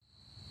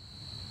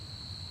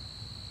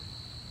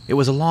It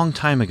was a long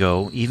time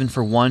ago, even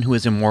for one who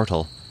is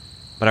immortal,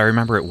 but I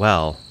remember it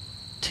well,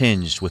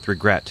 tinged with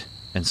regret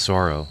and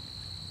sorrow.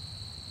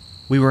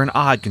 We were an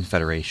odd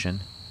confederation,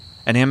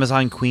 an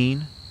Amazon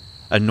queen,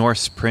 a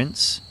Norse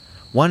prince,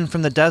 one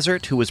from the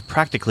desert who was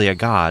practically a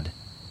god,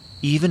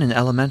 even an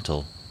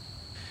elemental.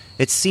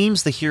 It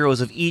seems the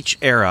heroes of each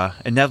era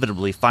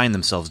inevitably find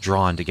themselves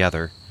drawn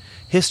together.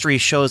 History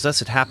shows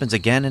us it happens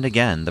again and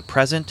again. The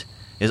present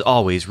is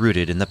always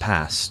rooted in the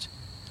past.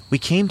 We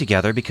came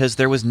together because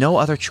there was no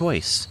other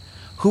choice.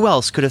 Who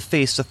else could have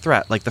faced a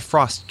threat like the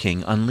Frost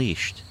King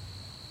unleashed?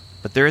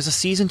 But there is a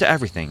season to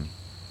everything.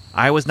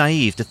 I was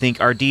naive to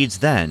think our deeds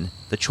then,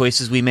 the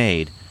choices we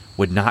made,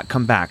 would not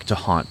come back to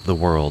haunt the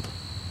world.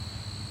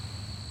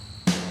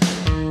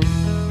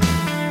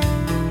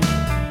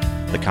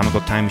 The Comic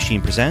Book Time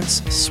Machine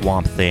presents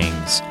Swamp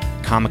Things,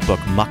 comic book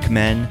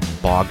muckmen,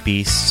 bog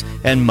beasts,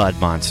 and mud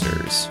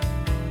monsters.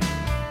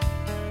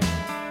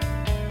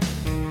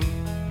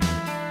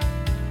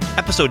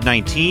 Episode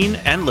 19,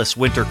 Endless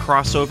Winter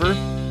Crossover,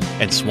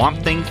 and Swamp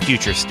Thing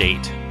Future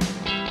State.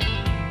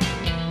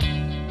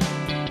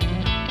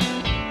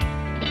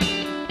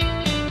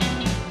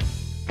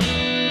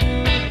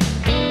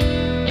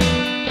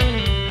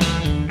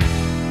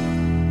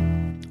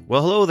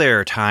 Well, hello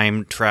there,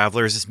 time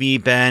travelers. It's me,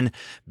 Ben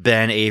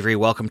Avery.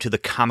 Welcome to the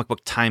Comic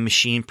Book Time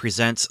Machine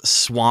presents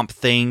Swamp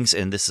Things,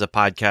 and this is a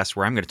podcast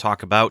where I'm going to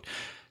talk about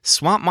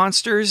swamp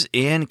monsters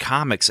in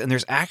comics. And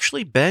there's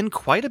actually been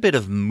quite a bit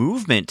of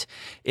movement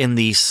in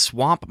the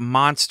swamp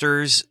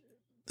monsters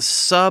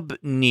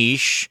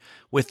sub-niche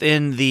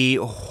within the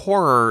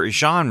horror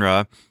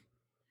genre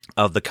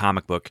of the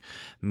comic book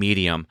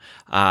medium.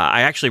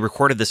 I actually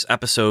recorded this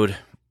episode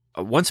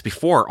once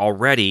before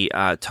already,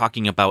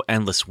 talking about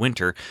Endless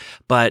Winter,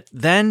 but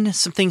then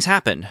some things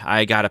happened.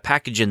 I got a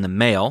package in the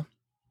mail,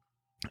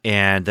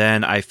 and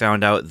then I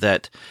found out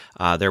that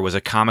there was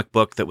a comic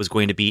book that was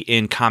going to be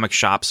in comic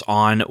shops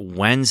on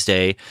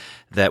Wednesday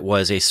that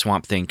was a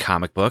Swamp Thing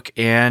comic book,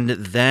 and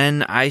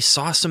then I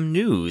saw some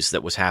news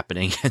that was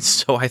happening, and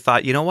so I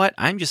thought, you know what,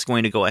 I'm just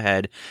going to go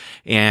ahead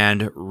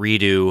and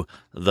redo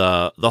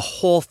the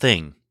whole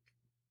thing.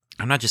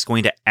 I'm not just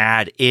going to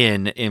add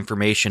in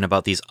information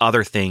about these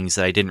other things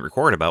that I didn't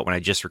record about when I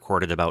just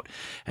recorded about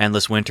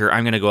Endless Winter.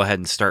 I'm going to go ahead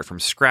and start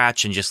from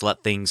scratch and just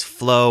let things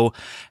flow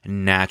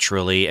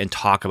naturally and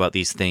talk about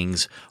these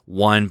things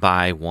one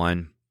by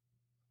one.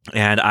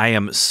 And I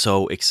am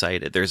so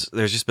excited. There's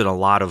just been a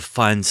lot of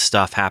fun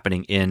stuff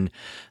happening in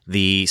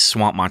the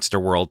swamp monster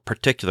world,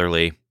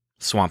 particularly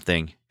Swamp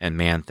Thing and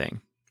Man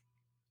Thing.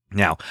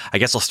 Now, I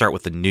guess I'll start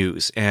with the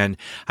news. And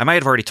I might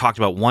have already talked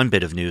about one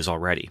bit of news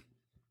already.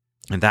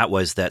 And that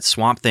was that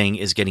Swamp Thing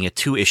is getting a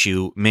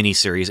 2-issue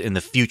miniseries in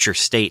the Future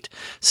State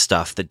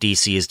stuff that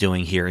DC is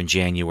doing here in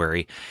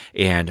January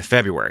and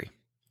February.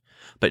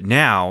 But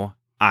now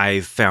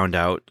I've found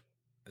out,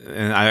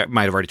 and I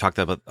might have already talked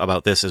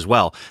about this as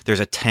well, there's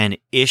a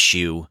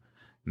 10-issue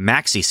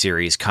maxi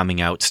series coming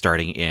out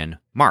starting in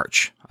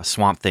March, a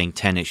Swamp Thing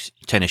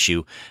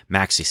 10-issue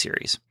maxi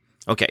series.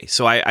 Okay,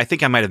 so I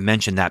think I might have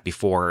mentioned that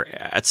before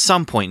at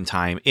some point in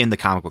time in the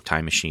Comic Book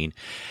Time Machine.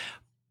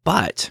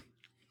 But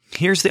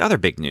here's the other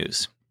big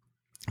news.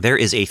 There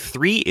is a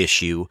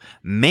 3-issue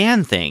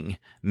Man Thing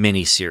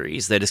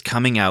miniseries that is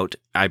coming out,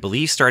 I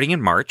believe, starting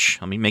in March.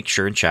 Let me make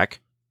sure and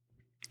check.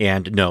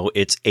 And no,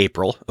 it's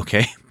April,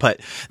 okay? But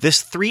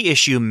this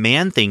 3-issue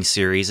Man Thing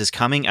series is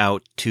coming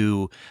out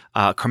to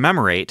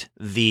commemorate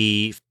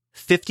the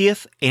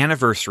 50th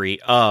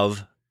anniversary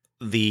of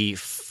the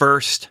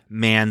first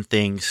Man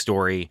Thing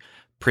story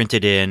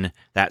printed in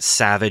that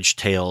Savage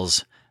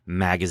Tales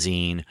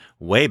magazine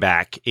way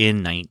back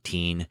in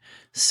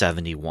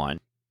 1971.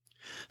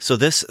 So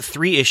this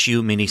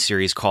 3-issue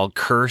miniseries called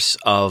Curse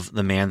of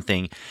the Man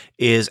Thing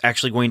is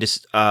actually going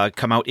to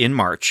come out in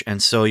March.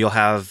 And so you'll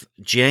have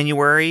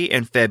January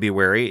and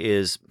February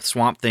is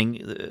Swamp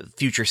Thing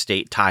Future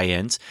State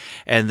tie-ins.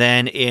 And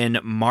then in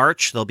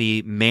March, there'll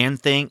be Man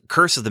Thing,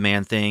 Curse of the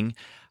Man Thing,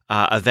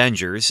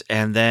 Avengers.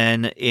 And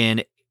then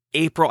in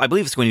April, I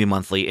believe it's going to be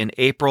monthly. In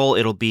April,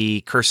 it'll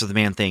be Curse of the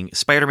Man Thing,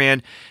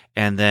 Spider-Man.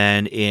 And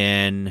then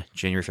in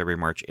January, February,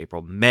 March,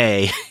 April,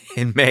 May,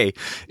 in May,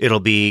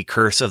 it'll be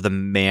Curse of the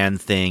Man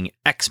Thing,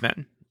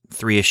 X-Men.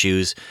 3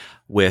 issues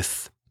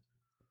with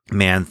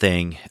Man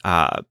Thing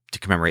to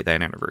commemorate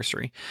that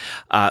anniversary.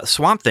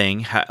 Swamp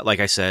Thing, like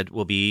I said,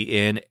 will be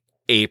in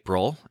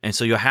April. And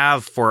so you'll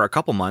have for a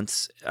couple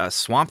months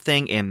Swamp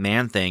Thing and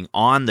Man Thing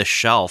on the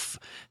shelf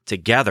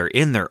together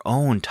in their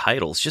own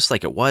titles, just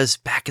like it was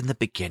back in the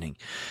beginning.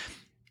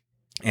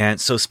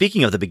 And so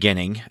speaking of the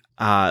beginning,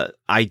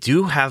 I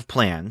do have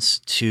plans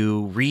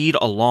to read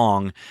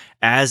along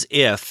as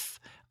if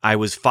I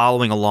was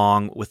following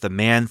along with the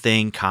Man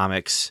Thing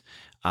comics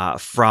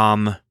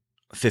from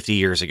 50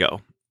 years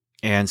ago.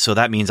 And so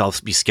that means I'll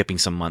be skipping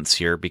some months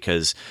here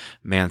because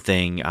Man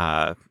Thing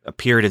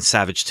appeared in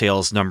Savage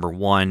Tales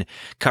 #1.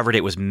 Cover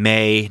date was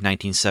May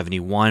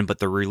 1971, but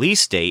the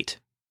release date,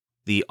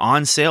 the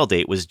on-sale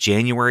date, was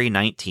January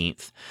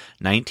 19th,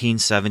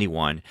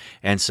 1971.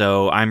 And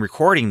so I'm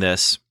recording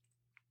this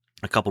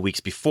a couple weeks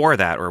before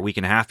that, or a week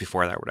and a half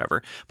before that, or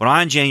whatever. But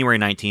on January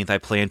 19th, I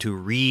plan to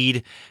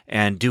read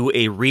and do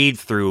a read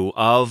through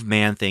of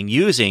Man-Thing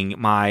using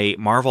my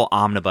Marvel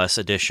Omnibus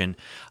edition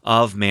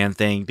of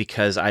Man-Thing,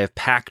 because I have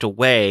packed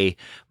away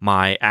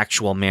my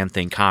actual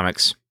Man-Thing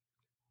comics.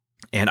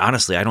 And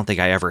honestly, I don't think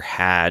I ever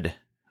had,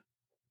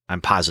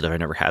 I'm positive I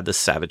never had this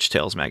Savage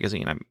Tales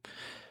magazine.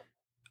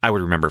 I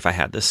would remember if I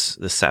had this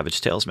Savage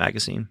Tales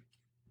magazine.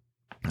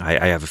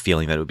 I have a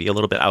feeling that it would be a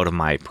little bit out of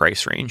my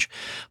price range,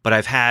 but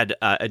I've had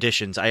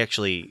editions.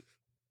 The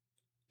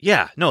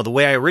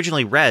way I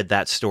originally read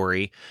that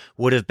story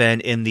would have been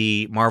in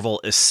the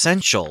Marvel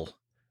Essential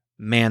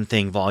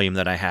Man-Thing volume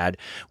that I had,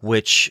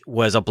 which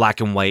was a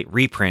black and white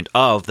reprint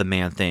of the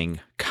Man-Thing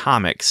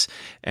comics.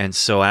 And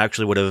so I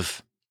actually would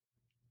have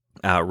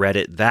read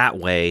it that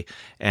way.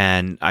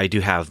 And I do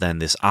have then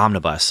this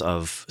omnibus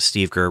of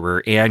Steve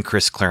Gerber and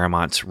Chris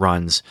Claremont's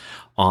runs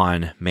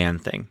on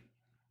Man-Thing.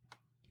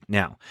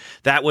 Now,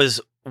 that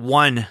was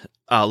one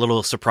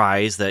little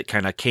surprise that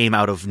kind of came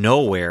out of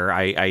nowhere.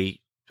 I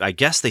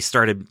guess they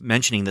started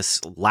mentioning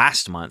this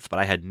last month, but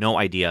I had no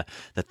idea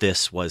that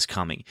this was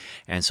coming.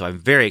 And so I'm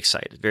very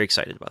excited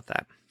about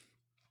that.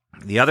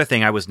 The other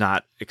thing I was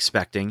not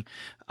expecting,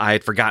 I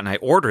had forgotten I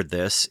ordered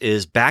this,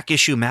 is Back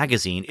Issue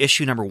Magazine,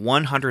 issue number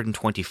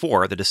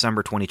 124, the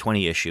December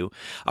 2020 issue,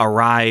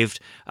 arrived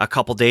a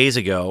couple days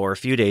ago, or a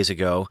few days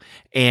ago,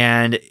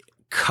 and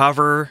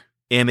cover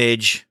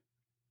image...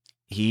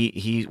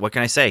 He what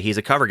can I say? He's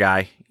a cover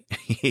guy.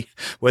 He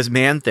was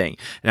Man-Thing.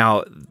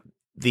 Now,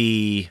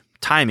 the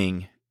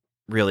timing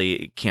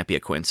really can't be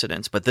a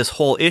coincidence, but this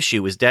whole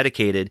issue is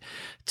dedicated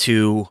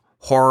to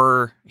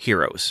horror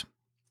heroes.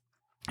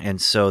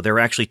 And so there were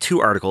actually two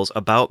articles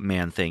about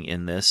Man-Thing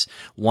in this.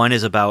 One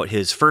is about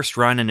his first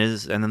run, and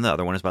then the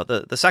other one is about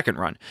the second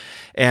run.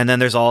 And then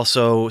there's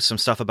also some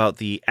stuff about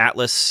the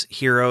Atlas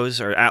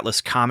heroes, or Atlas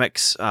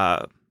Comics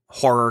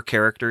horror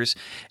characters,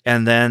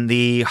 and then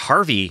the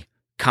Harvey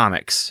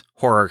Comics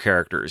horror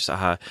characters,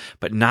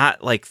 but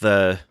not like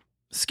the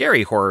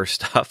scary horror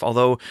stuff,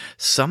 although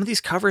some of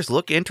these covers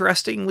look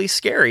interestingly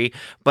scary,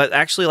 but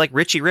actually like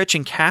Richie Rich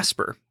and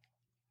Casper.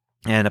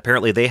 And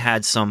apparently they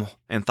had some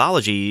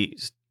anthology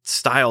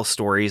style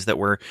stories that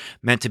were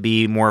meant to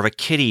be more of a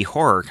kiddie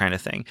horror kind of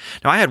thing.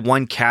 Now, I had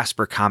one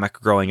Casper comic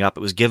growing up.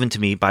 It was given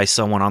to me by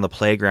someone on the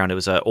playground. It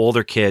was an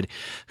older kid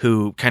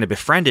who kind of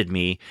befriended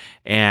me,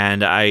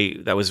 and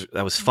that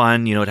was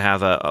fun, to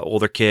have a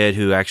older kid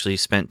who actually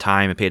spent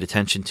time and paid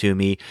attention to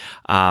me.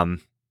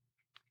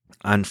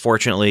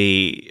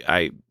 Unfortunately,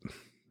 I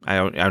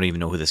don't even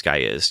know who this guy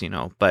is,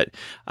 but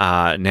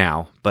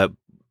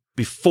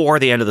before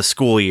the end of the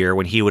school year,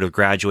 when he would have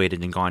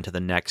graduated and gone to the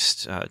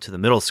next to the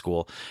middle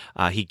school,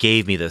 he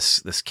gave me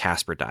this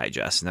Casper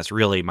digest, and that's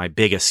really my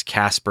biggest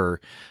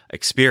Casper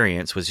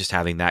experience, was just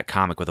having that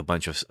comic with a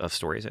bunch of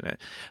stories in it.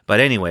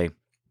 But anyway,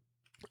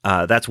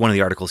 that's one of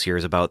the articles here,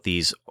 is about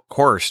these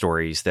horror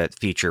stories that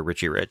feature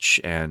Richie Rich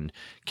and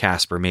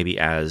Casper, maybe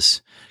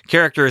as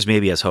characters,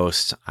 maybe as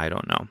hosts. I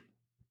don't know.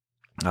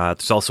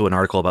 There's also an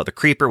article about the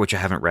Creeper, which I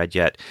haven't read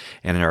yet,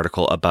 and an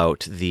article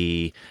about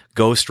the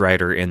Ghost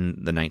Rider in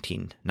the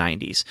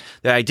 1990s.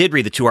 I did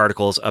read the two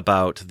articles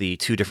about the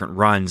two different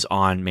runs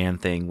on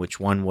Man-Thing, which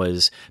one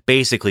was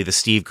basically the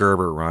Steve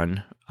Gerber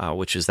run,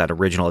 which is that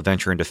original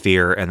Adventure into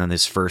Fear, and then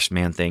his first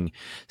Man-Thing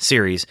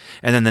series.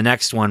 And then the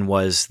next one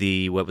was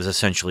what was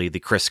essentially the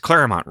Chris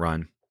Claremont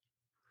run,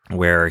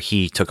 where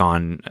he took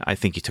on, I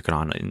think he took it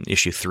on in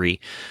issue 3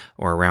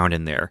 or around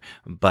in there.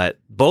 But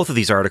both of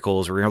these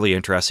articles were really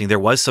interesting. There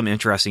was some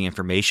interesting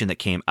information that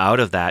came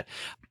out of that,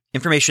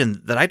 information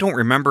that I don't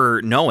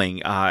remember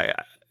knowing.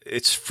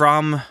 It's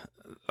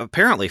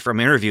apparently from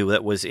an interview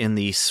that was in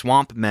the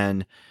Swamp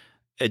Men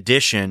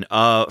edition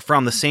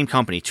from the same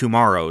company,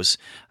 Tomorrow's.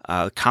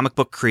 Comic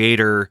book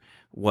creator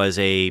was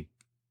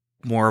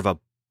more of a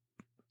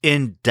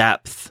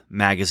in-depth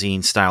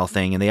magazine style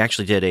thing, and they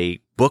actually did a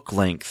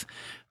book-length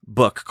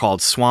book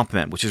called Swamp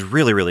Men, which is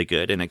really, really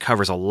good, and it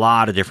covers a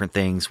lot of different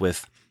things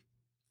with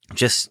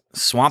just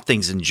swamp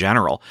things in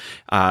general.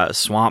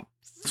 Swamp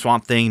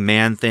Thing,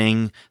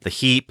 Man-Thing, The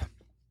Heap,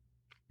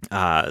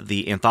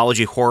 the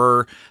anthology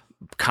horror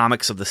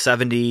comics of the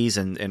 70s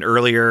and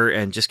earlier,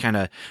 and just kind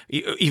of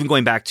even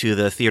going back to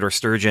the Theodore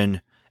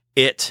Sturgeon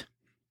It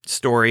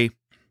story,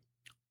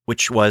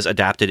 which was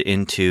adapted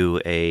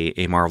into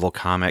a Marvel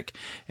comic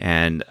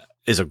and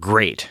is a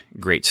great,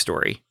 great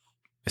story,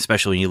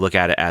 especially when you look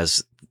at it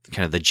as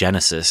kind of the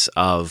genesis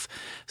of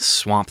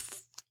swamp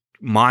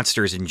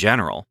monsters in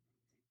general.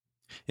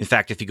 In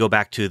fact, if you go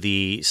back to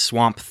the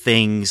Swamp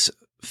Things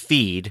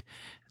feed,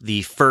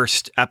 the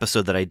first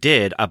episode that I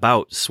did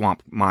about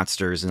swamp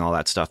monsters and all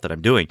that stuff that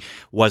I'm doing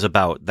was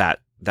about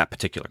that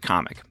particular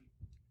comic.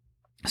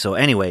 So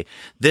anyway,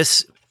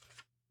 this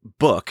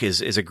book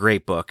is a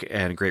great book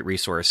and a great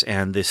resource.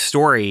 And the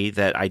story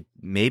that I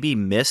maybe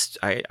missed,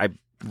 I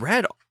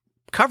read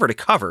cover to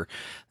cover,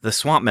 the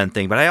Swamp Men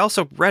thing, but I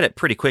also read it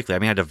pretty quickly. I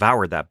mean, I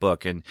devoured that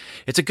book, and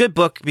it's a good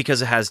book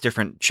because it has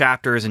different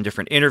chapters and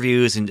different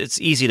interviews, and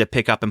it's easy to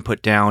pick up and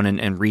put down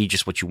and read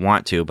just what you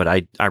want to, but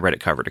I read it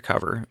cover to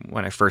cover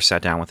when I first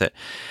sat down with it.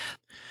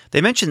 They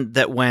mentioned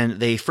that when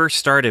they first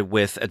started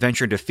with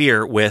Adventure into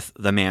Fear with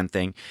the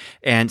Man-Thing,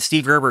 and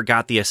Steve Gerber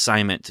got the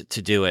assignment to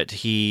do it.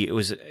 He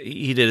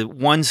did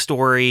one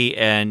story,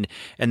 and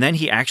then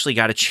he actually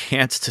got a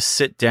chance to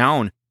sit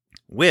down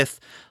with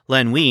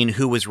Len Wein,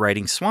 who was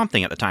writing Swamp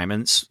Thing at the time.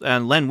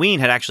 And Len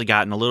Wein had actually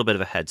gotten a little bit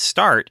of a head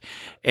start.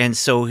 And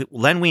so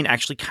Len Wein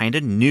actually kind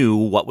of knew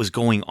what was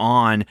going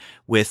on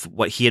with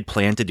what he had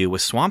planned to do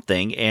with Swamp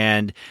Thing.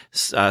 And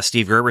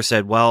Steve Gerber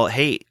said, well,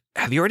 hey,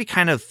 have you already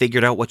kind of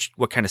figured out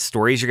what kind of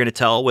stories you're going to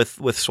tell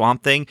with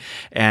Swamp Thing?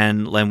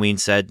 And Len Wein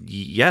said,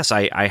 yes,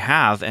 I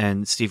have.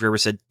 And Steve Gerber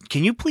said,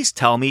 can you please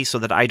tell me so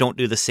that I don't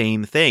do the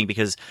same thing,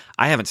 because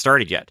I haven't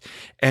started yet.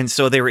 And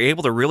so they were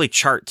able to really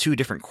chart two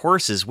different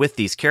courses with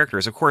these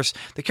characters. Of course,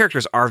 the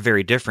characters are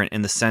very different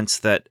in the sense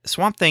that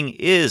Swamp Thing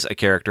is a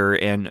character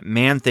and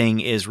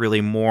Man-Thing is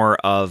really more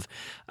of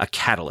a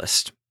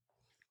catalyst.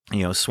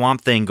 You know,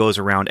 Swamp Thing goes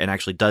around and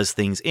actually does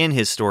things in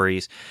his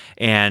stories,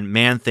 and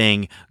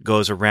Man-Thing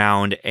goes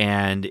around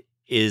and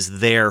is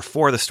there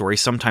for the story,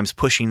 sometimes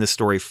pushing the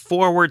story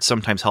forward,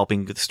 sometimes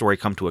helping the story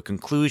come to a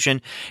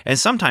conclusion, and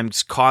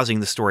sometimes causing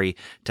the story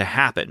to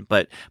happen.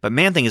 But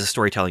Man-Thing is a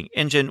storytelling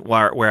engine,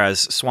 whereas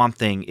Swamp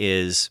Thing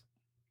is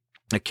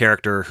a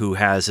character who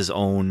has his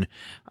own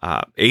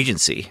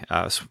agency.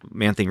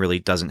 Man-Thing really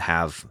doesn't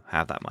have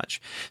that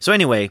much. So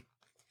anyway,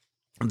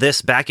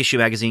 this back issue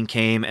magazine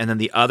came, and then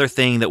the other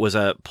thing that was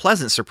a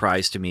pleasant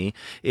surprise to me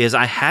is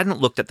I hadn't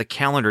looked at the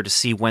calendar to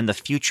see when the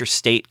Future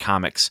State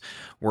comics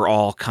were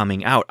all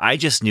coming out. I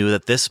just knew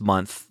that this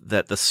month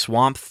that the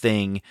Swamp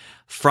Thing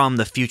from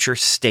the Future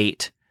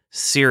State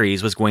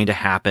series was going to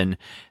happen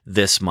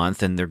this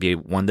month, and there'd be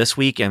one this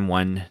week and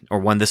one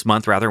this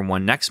month rather, and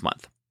one next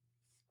month.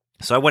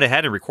 So I went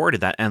ahead and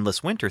recorded that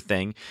Endless Winter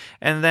thing,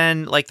 and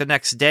then like the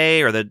next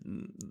day or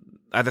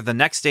either the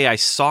next day I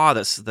saw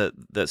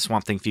that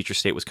Swamp Thing Future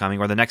State was coming,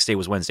 or the next day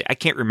was Wednesday. I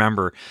can't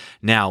remember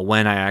now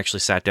when I actually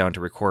sat down to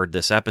record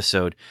this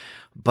episode,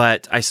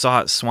 but I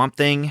saw Swamp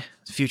Thing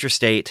Future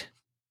State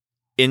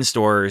in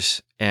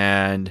stores,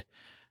 and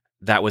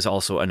that was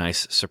also a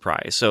nice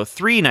surprise. So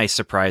 3 nice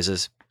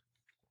surprises,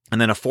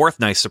 and then a 4th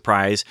nice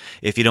surprise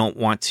if you don't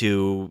want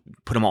to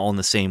put them all in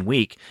the same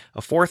week.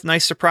 A 4th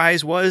nice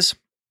surprise was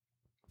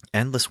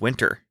Endless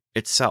Winter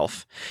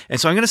itself.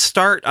 And so I'm going to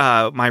start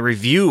my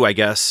review, I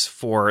guess,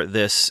 for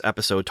this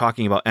episode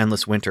talking about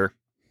Endless Winter.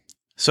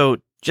 So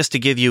just to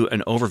give you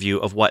an overview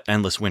of what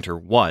Endless Winter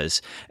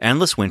was,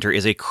 Endless Winter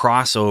is a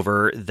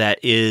crossover that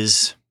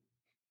is,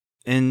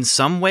 in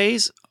some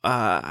ways,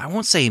 I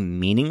won't say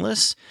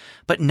meaningless,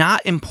 but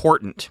not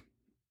important.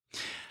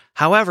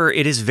 However,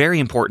 it is very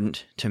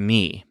important to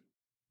me.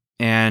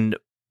 And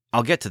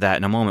I'll get to that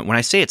in a moment. When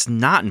I say it's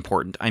not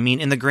important, I mean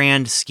in the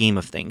grand scheme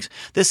of things.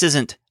 This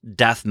isn't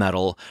death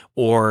metal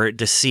or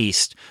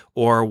Deceased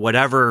or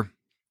whatever.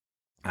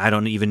 I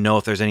don't even know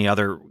if there's any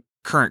other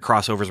current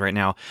crossovers right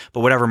now,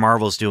 but whatever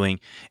Marvel's doing,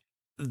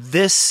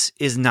 this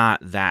is not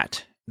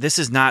that. This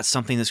is not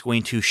something that's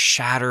going to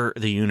shatter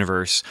the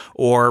universe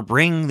or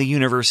bring the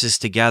universes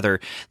together.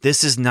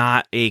 This is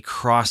not a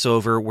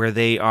crossover where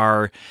they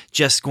are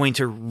just going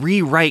to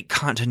rewrite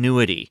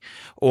continuity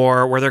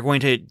or where they're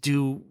going to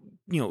do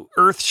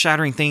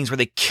earth-shattering things where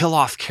they kill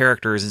off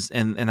characters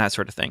and that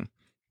sort of thing.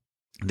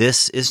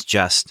 This is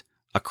just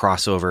a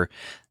crossover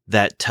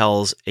that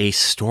tells a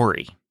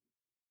story.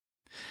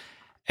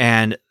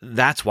 And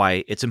that's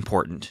why it's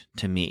important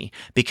to me,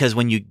 because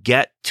when you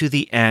get to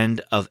the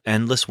end of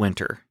Endless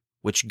Winter,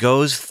 which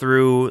goes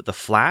through The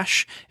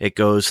Flash, it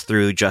goes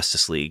through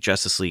Justice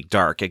League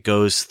Dark, it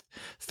goes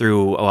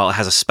through, it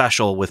has a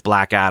special with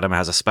Black Adam, it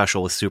has a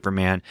special with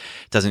Superman,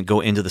 it doesn't go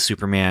into the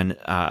Superman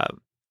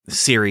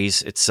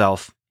series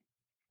itself.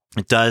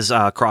 It does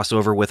cross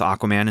over with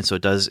Aquaman, and so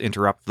it does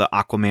interrupt the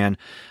Aquaman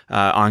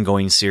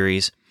ongoing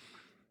series.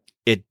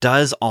 It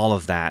does all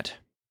of that.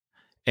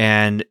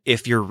 And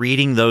if you're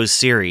reading those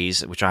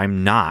series, which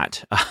I'm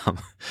not,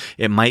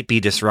 it might be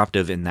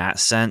disruptive in that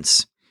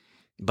sense.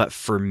 But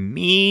for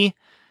me,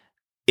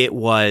 it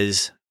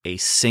was a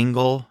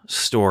single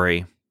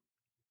story.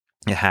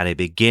 It had a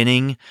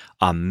beginning,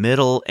 a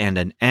middle, and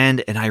an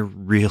end, and I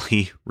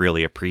really,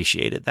 really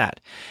appreciated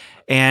that.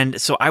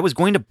 And so I was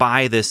going to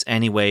buy this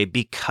anyway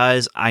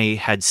because I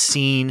had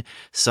seen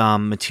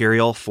some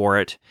material for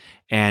it,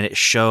 and it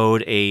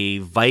showed a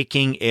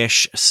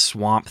Viking-ish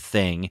Swamp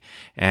Thing.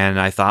 And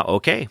I thought,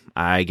 okay,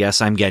 I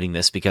guess I'm getting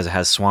this because it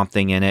has Swamp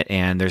Thing in it,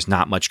 and there's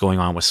not much going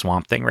on with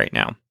Swamp Thing right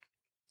now.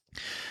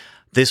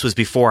 This was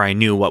before I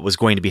knew what was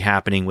going to be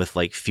happening with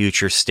like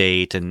Future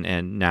State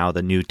and now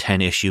the new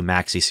 10-issue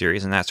maxi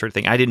series and that sort of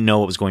thing. I didn't know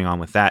what was going on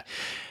with that.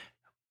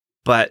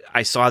 But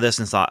I saw this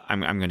and thought,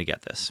 I'm going to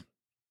get this.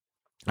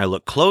 I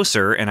looked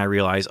closer and I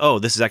realized,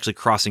 this is actually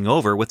crossing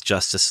over with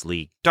Justice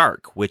League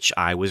Dark, which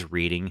I was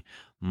reading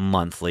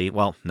monthly.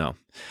 Well, no,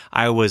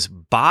 I was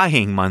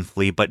buying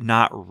monthly, but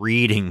not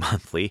reading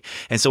monthly.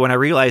 And so when I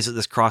realized that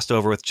this crossed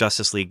over with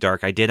Justice League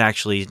Dark, I did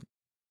actually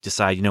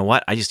decide, you know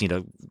what? I just need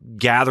to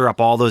gather up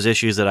all those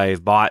issues that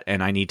I've bought,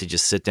 and I need to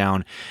just sit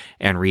down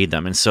and read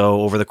them. And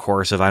so over the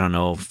course of, I don't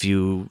know, a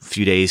few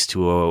days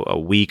to a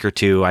week or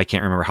two, I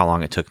can't remember how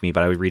long it took me,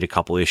 but I would read a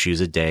couple issues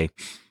a day.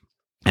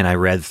 And I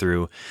read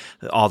through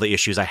all the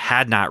issues I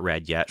had not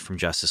read yet from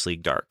Justice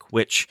League Dark,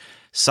 which,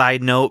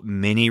 side note,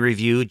 mini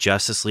review,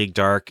 Justice League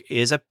Dark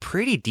is a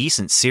pretty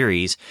decent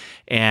series.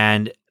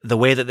 And the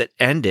way that it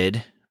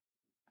ended,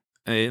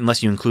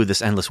 unless you include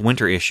this Endless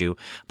Winter issue,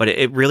 but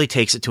it really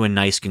takes it to a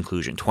nice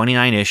conclusion.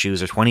 29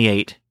 issues, or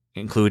 28,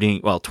 including,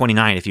 well,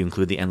 29 if you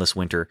include the Endless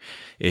Winter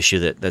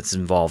issue that's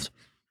involved.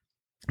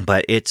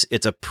 But it's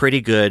a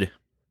pretty good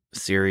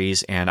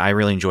series, and I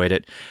really enjoyed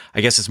it. I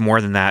guess it's more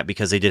than that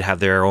because they did have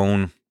their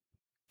own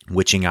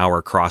Witching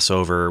Hour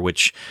crossover,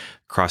 which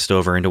crossed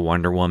over into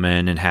Wonder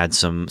Woman and had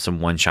some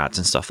one-shots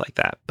and stuff like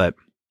that. But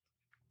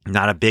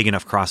not a big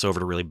enough crossover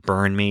to really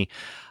burn me.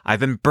 I've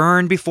been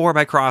burned before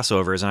by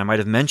crossovers, and I might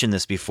have mentioned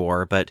this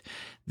before, but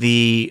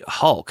the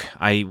Hulk,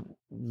 I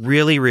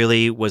really,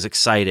 really was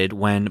excited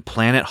when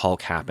Planet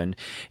Hulk happened.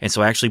 And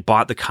so I actually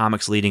bought the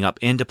comics leading up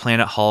into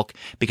Planet Hulk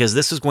because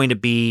this was going to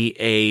be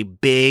a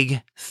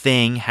big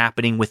thing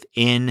happening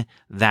within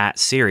that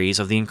series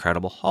of The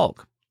Incredible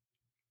Hulk.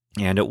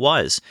 And it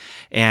was.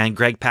 And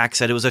Greg Pak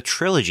said it was a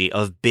trilogy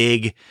of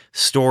big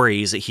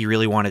stories that he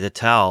really wanted to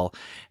tell.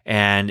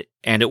 And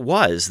it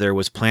was. There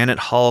was Planet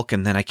Hulk,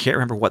 and then I can't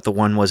remember what the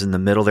one was in the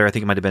middle there. I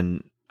think it might have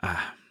been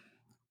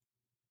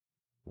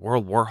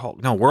World War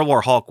Hulk. No, World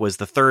War Hulk was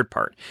the third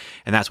part.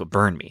 And that's what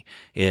burned me,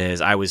 is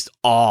I was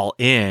all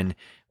in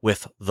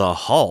with the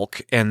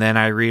Hulk. And then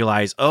I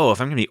realized, oh, if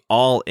I'm going to be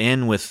all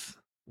in with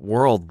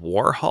World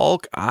War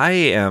Hulk, I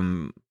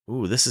am...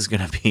 Ooh, this is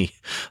going to be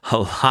a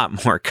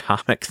lot more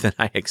comic than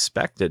I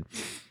expected.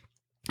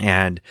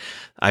 And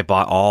I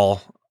bought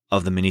all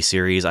of the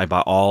miniseries. I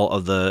bought all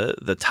of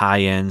the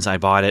tie-ins. I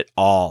bought it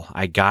all.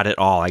 I got it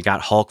all. I got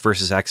Hulk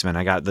versus X-Men.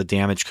 I got the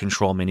Damage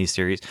Control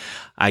miniseries.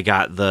 I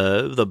got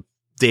the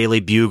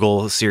Daily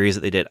Bugle series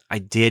that they did. I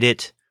did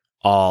it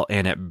all,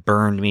 and it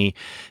burned me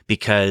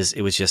because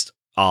it was just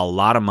a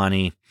lot of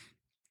money,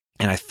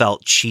 and I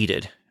felt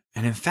cheated.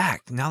 And in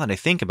fact, now that I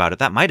think about it,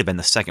 that might have been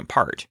the second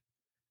part.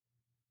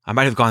 I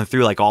might have gone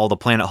through like all the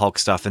Planet Hulk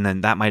stuff, and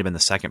then that might have been the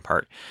second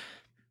part.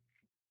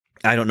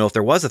 I don't know if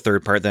there was a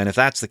third part then, if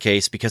that's the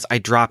case, because I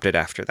dropped it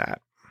after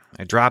that.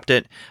 I dropped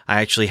it. I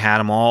actually had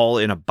them all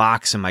in a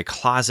box in my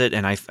closet,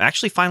 and I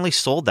actually finally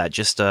sold that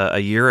just a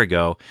year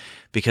ago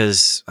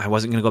because I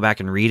wasn't going to go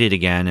back and read it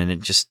again, and it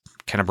just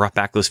kind of brought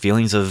back those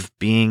feelings of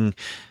being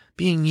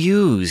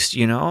used,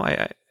 you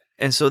know?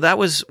 And so that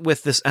was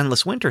with this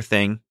Endless Winter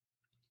thing.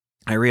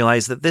 I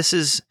realized that this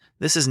is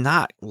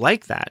not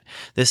like that.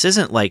 This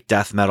isn't like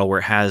Death Metal where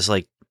it has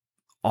like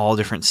all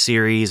different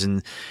series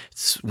and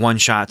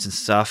one-shots and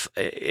stuff.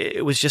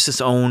 It was just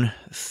its own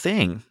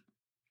thing.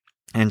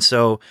 And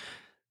so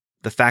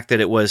the fact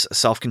that it was a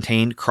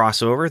self-contained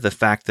crossover, the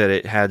fact that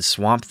it had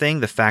Swamp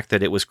Thing, the fact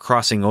that it was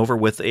crossing over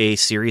with a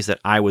series that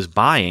I was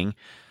buying,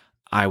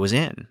 I was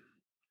in.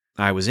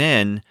 I was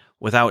in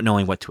without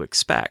knowing what to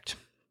expect.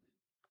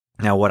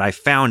 Now, what I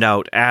found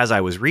out as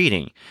I was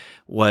reading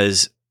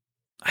was,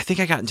 I think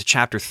I got into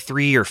chapter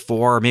 3 or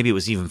 4, or maybe it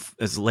was even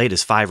as late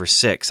as 5 or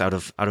 6 out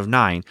of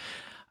 9.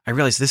 I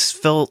realized this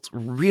felt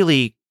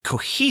really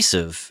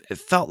cohesive. It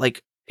felt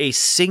like a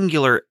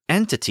singular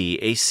entity,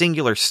 a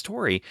singular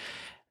story.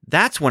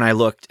 That's when I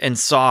looked and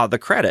saw the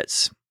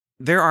credits.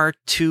 There are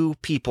 2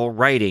 people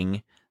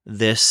writing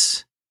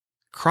this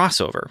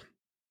crossover.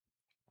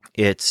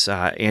 It's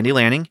Andy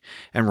Lanning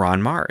and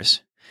Ron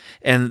Marz.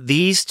 And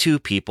these 2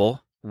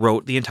 people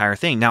wrote the entire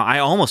thing. Now, I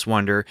almost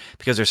wonder,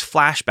 because there's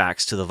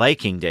flashbacks to the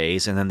Viking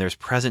days and then there's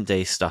present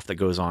day stuff that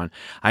goes on.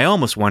 I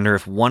almost wonder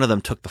if one of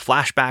them took the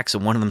flashbacks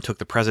and one of them took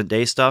the present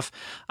day stuff.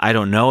 I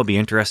don't know. It'd be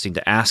interesting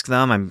to ask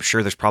them. I'm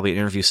sure there's probably an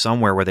interview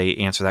somewhere where they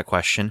answer that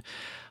question.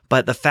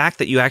 But the fact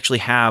that you actually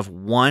have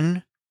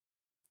one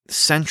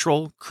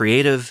central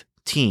creative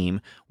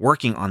team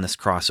working on this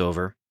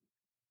crossover.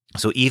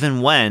 So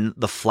even when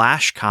the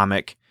Flash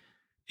comic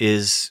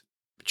is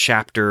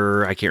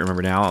chapter, I can't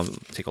remember now, I'll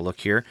take a look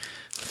here.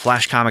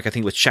 Flash comic, I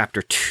think, was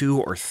chapter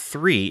 2 or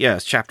 3. Yeah,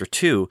 it's chapter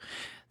 2.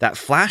 That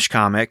Flash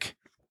comic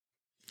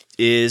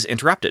is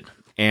interrupted.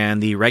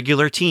 And the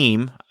regular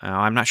team,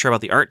 I'm not sure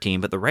about the art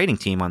team, but the writing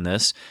team on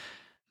this,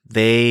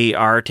 they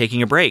are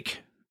taking a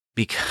break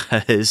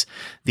because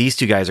these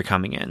 2 guys are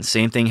coming in.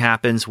 Same thing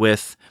happens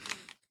with,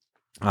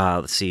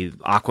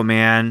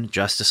 Aquaman,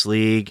 Justice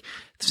League.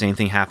 The same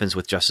thing happens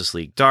with Justice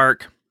League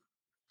Dark.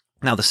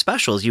 Now, the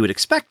specials, you would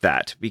expect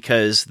that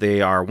because they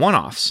are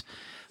one-offs.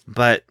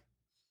 But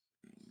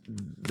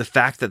the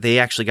fact that they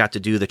actually got to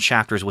do the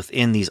chapters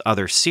within these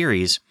other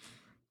series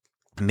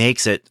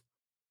makes it,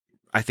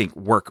 I think,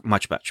 work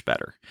much, much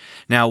better.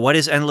 Now, what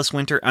is Endless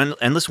Winter?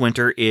 Endless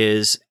Winter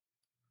is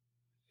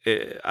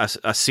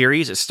a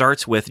series. It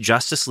starts with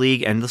Justice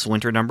League Endless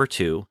Winter number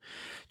 2.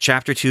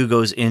 Chapter 2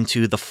 goes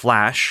into The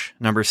Flash,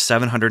 number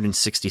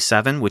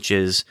 767, which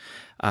is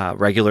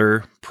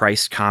regular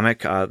priced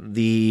comic.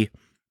 The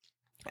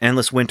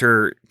Endless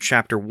Winter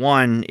Chapter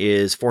 1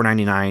 is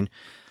 $4.99.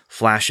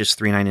 Flash is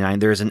 $3.99.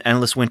 There's an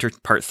Endless Winter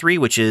Part 3,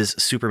 which is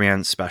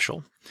Superman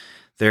Special.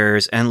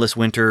 There's Endless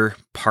Winter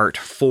Part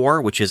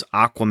 4, which is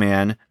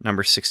Aquaman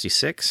number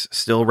 66.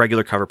 Still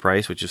regular cover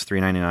price, which is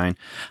 $3.99.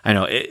 I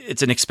know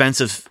it's an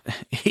expensive,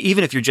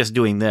 even if you're just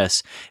doing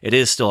this, it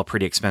is still a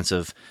pretty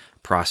expensive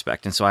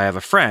prospect. And so I have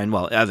a friend,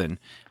 Evan.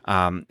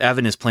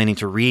 Evan is planning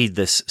to read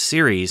this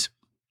series,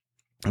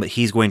 but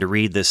he's going to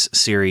read this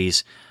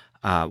series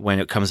when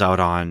it comes out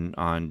on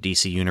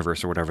DC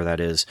Universe or whatever that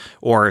is,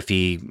 or if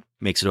he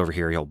makes it over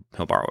here, he'll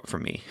borrow it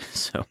from me.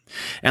 So,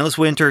 Endless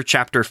Winter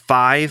Chapter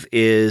 5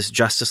 is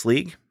Justice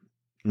League,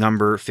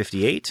 number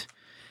 58.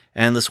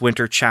 Endless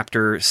Winter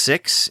Chapter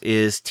 6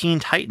 is Teen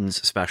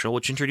Titans Special,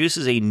 which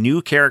introduces a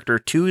new character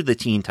to the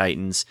Teen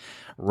Titans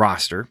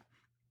roster.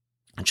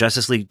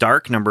 Justice League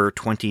Dark, number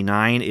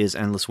 29, is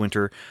Endless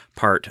Winter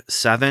Part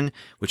 7,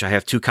 which I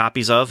have 2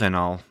 copies of, and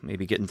I'll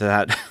maybe get into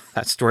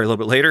that story a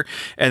little bit later.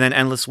 And then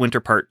Endless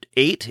Winter Part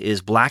 8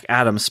 is Black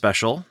Adam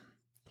Special,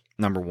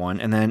 number 1.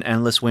 And then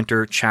Endless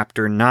Winter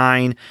Chapter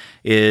 9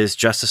 is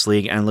Justice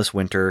League Endless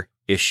Winter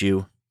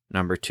issue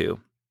number 2.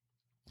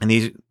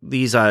 And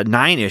these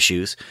 9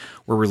 issues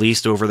were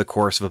released over the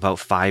course of about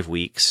 5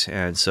 weeks.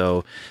 And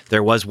so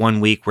there was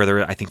 1 week where there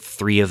were, I think,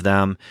 3 of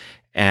them.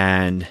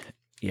 And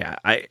yeah,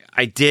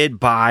 I did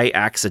buy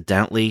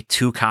accidentally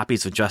 2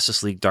 copies of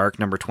Justice League Dark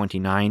number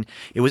 29.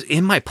 It was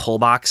in my pull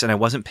box and I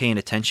wasn't paying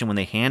attention when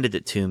they handed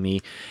it to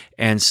me.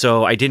 And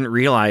so I didn't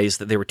realize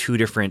that they were 2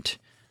 different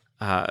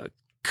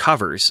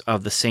covers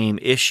of the same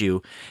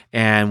issue.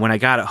 And when I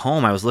got it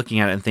home, I was looking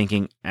at it and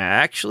thinking,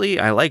 actually,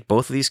 I like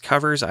both of these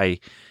covers. I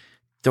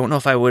don't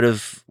know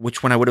if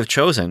which one I would have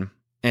chosen.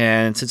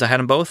 And since I had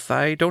them both,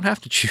 I don't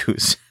have to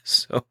choose.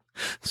 So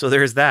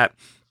there's that.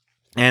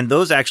 And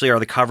those actually are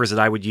the covers that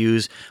I would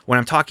use when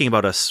I'm talking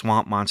about a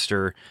Swamp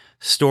Monster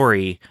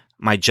story.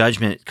 My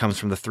judgment comes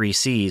from the 3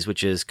 C's,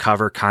 which is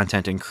cover,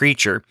 content, and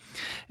creature.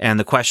 And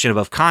the question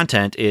of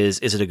content is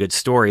it a good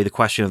story? The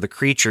question of the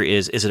creature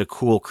is it a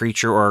cool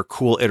creature or a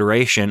cool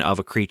iteration of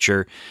a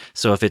creature?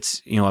 So if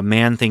it's, a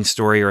Man-Thing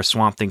story or a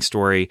Swamp Thing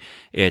story,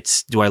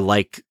 it's, do I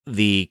like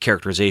the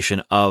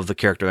characterization of the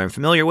character that I'm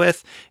familiar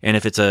with? And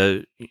if it's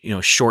a,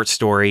 short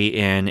story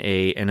in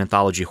an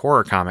anthology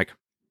horror comic,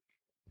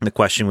 the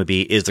question would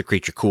be, is the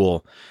creature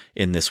cool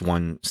in this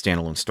one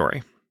standalone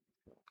story?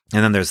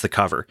 And then there's the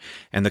cover.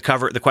 And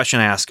the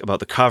question I ask about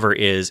the cover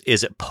is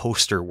it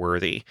poster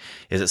worthy?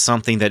 Is it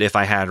something that if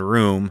I had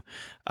room,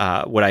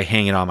 would I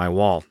hang it on my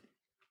wall?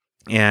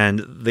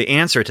 And the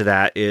answer to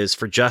that is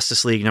for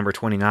Justice League number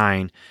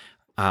 29,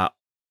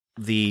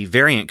 the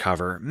variant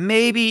cover,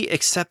 maybe,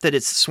 except that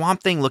it's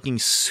Swamp Thing looking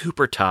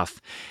super tough.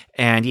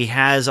 And he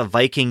has a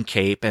Viking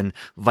cape and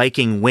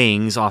Viking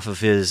wings off of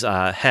his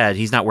head.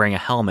 He's not wearing a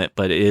helmet,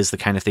 but it is the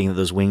kind of thing that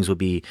those wings would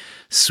be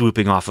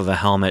swooping off of a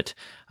helmet,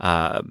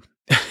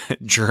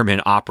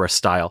 German opera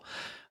style.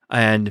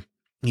 And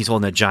he's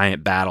holding a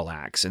giant battle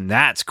axe, and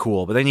that's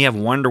cool. But then you have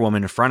Wonder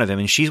Woman in front of him,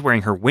 and she's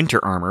wearing her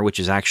winter armor, which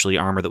is actually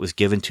armor that was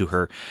given to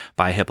her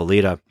by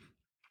Hippolyta,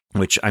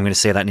 which I'm going to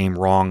say that name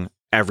wrong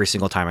every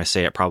single time I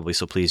say it, probably,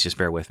 so please just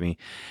bear with me.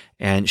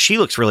 And she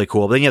looks really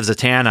cool. But then you have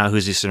Zatanna,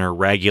 who's just in her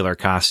regular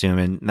costume,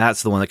 and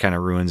that's the one that kind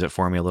of ruins it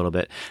for me a little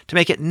bit, to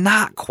make it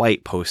not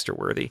quite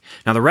poster-worthy.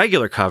 Now, the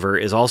regular cover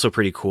is also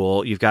pretty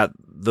cool. You've got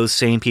those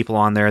same people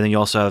on there, and then you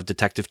also have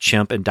Detective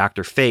Chimp and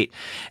Dr. Fate,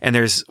 and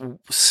there's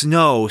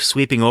snow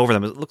sweeping over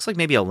them. It looks like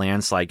maybe a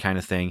landslide kind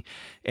of thing,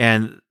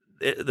 and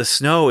the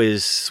snow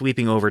is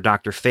sweeping over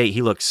Dr. Fate.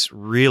 He looks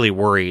really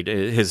worried.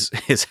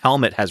 His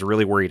helmet has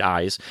really worried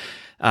eyes.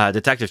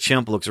 Detective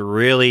Chimp looks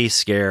really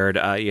scared.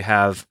 You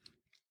have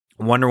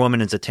Wonder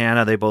Woman and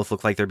Zatanna. They both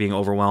look like they're being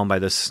overwhelmed by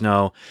the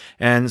snow.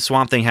 And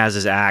Swamp Thing has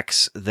his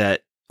axe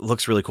that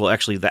looks really cool.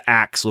 Actually, the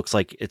axe looks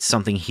like it's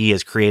something he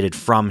has created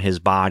from his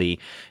body.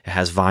 It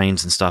has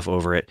vines and stuff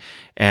over it.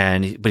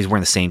 But he's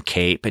wearing the same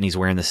cape, and he's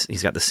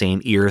got the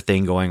same ear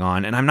thing going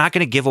on. And I'm not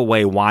going to give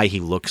away why he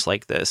looks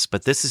like this,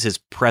 but this is his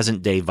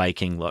present day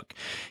Viking look.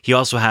 He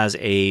also has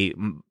a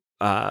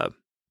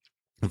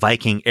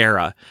Viking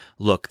era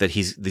look that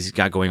he's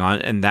got going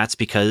on, and that's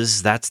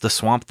because that's the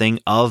Swamp Thing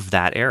of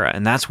that era.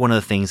 And that's one of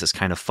the things that's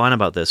kind of fun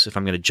about this. If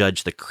I'm going to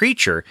judge the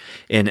creature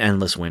in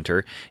Endless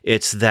Winter,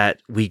 it's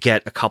that we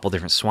get a couple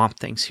different Swamp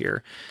Things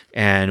here,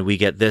 and we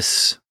get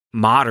this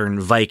modern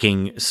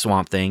Viking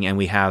Swamp Thing, and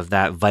we have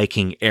that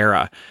Viking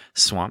era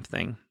Swamp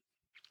Thing.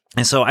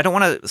 And so I don't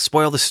want to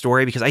spoil the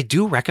story because I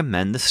do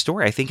recommend the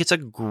story. I think it's a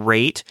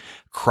great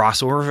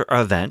crossover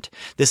event.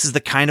 This is the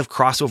kind of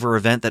crossover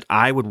event that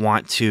I would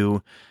want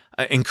to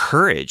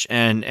encourage.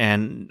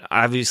 And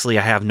obviously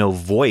I have no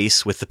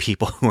voice with the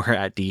people who are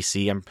at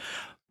DC. I'm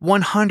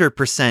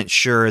 100%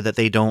 sure that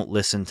they don't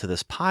listen to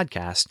this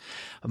podcast,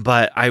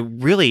 but I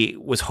really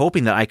was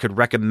hoping that I could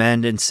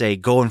recommend and say,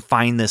 go and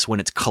find this when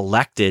it's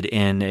collected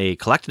in a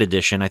collected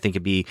edition. I think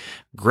it'd be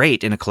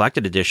great in a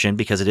collected edition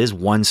because it is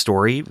one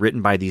story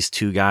written by these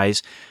two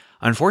guys.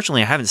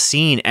 Unfortunately, I haven't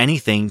seen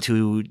anything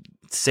to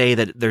say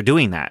that they're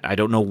doing that. I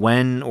don't know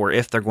when or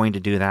if they're going to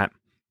do that.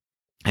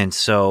 And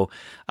so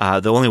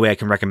the only way I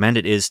can recommend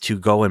it is to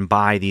go and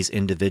buy these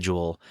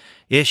individual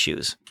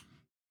issues.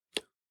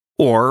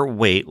 Or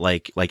wait,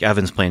 like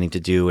Evan's planning to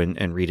do,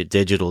 and read it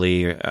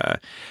digitally.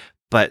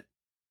 But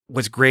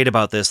what's great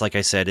about this, like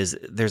I said, is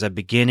there's a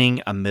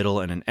beginning, a middle,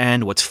 and an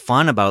end. What's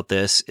fun about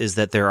this is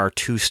that there are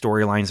two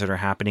storylines that are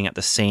happening at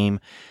the same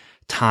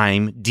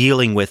time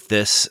dealing with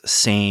this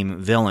same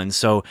villain.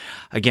 So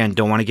again,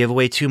 don't want to give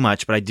away too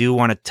much, but I do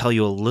want to tell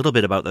you a little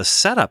bit about the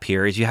setup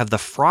here. Is you have the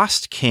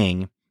Frost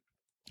King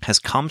has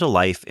come to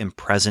life in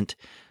present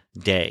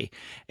day.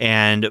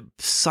 And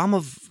some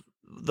of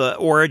the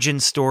origin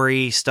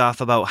story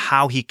stuff about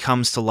how he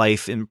comes to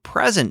life in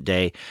present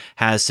day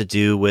has to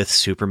do with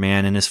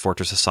Superman and his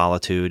Fortress of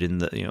Solitude,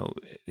 and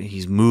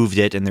he's moved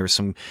it, and there's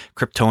some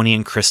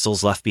Kryptonian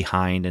crystals left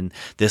behind, and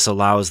this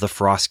allows the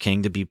Frost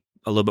King to be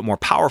a little bit more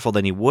powerful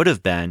than he would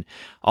have been,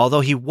 although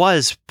he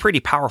was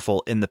pretty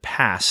powerful in the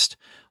past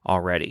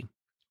already.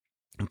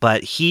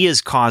 But he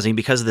is causing,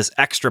 because of this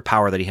extra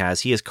power that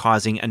he is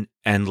causing an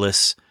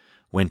endless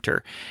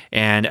winter.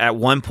 And at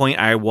one point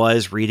I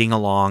was reading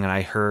along and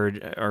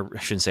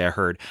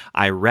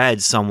I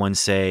read someone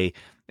say,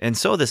 and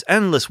so this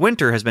endless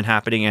winter has been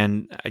happening,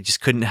 and I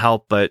just couldn't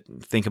help but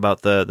think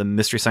about the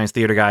Mystery Science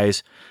Theater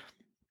guys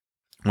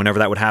whenever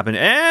that would happen,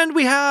 and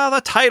we have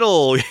a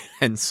title.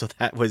 And so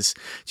that was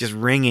just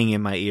ringing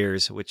in my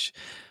ears, which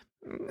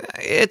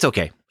it's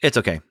okay. It's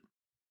okay.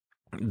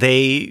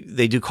 They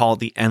do call it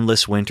the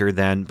endless winter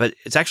then, but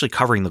it's actually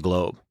covering the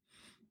globe.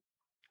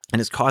 And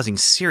it's causing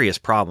serious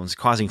problems,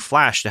 causing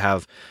Flash to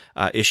have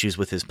issues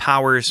with his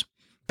powers.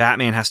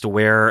 Batman has to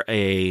wear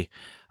a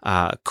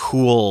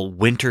cool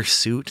winter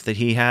suit that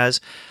he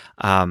has.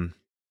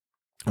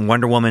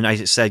 Wonder Woman, I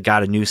said,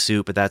 got a new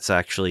suit, but that's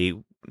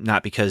actually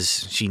not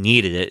because she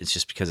needed it. It's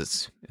just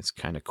because it's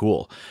kind of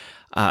cool.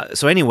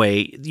 So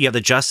anyway, you have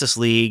the Justice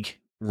League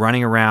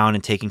running around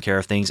and taking care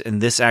of things. And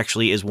this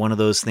actually is one of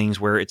those things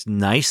where it's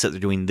nice that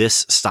they're doing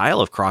this style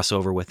of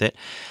crossover with it,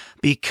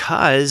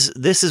 because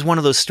this is one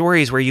of those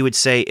stories where you would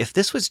say, if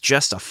this was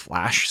just a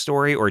Flash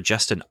story or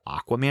just an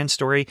Aquaman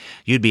story,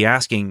 you'd be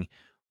asking,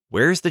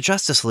 where's the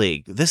Justice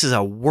League? This is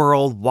a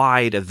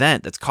worldwide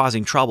event that's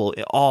causing trouble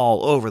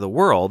all over the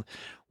world.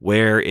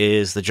 Where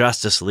is the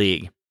Justice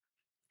League?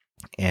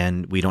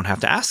 And we don't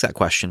have to ask that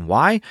question.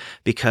 Why?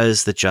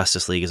 Because the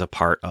Justice League is a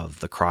part of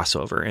the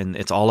crossover, and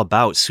it's all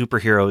about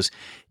superheroes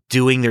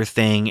doing their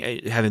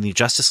thing, having the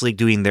Justice League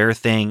doing their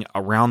thing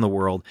around the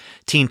world.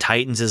 Teen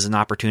Titans is an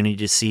opportunity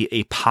to see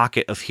a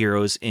pocket of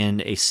heroes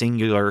in a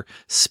singular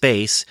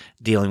space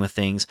dealing with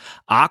things.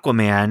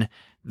 Aquaman,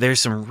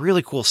 there's some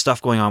really cool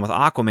stuff going on with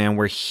Aquaman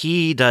where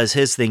he does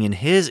his thing in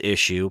his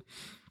issue.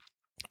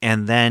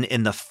 And then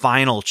in the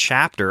final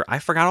chapter, I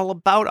forgot all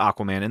about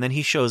Aquaman, and then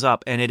he shows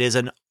up, and it is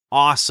an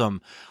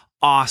awesome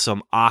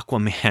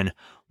Aquaman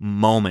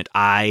moment.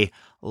 I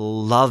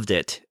loved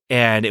it.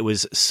 And it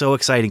was so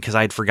exciting because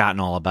I'd forgotten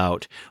all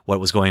about what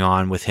was going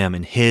on with him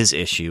and his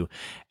issue.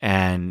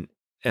 And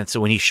so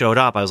when he showed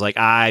up, I was like,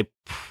 I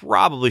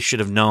probably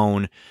should have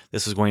known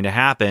this was going to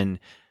happen.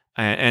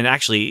 And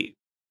actually,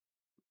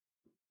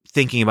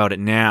 thinking about it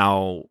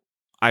now,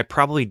 I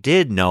probably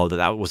did know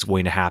that was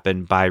going to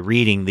happen by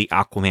reading the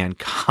Aquaman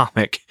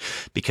comic,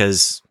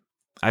 because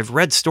I've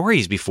read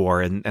stories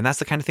before, and that's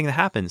the kind of thing that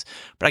happens.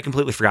 But I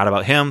completely forgot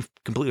about him,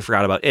 completely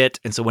forgot about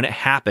it. And so when it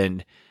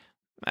happened,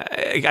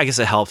 I guess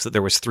it helps that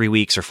there was 3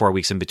 weeks or 4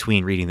 weeks in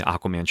between reading the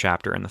Aquaman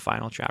chapter and the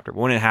final chapter.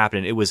 But when it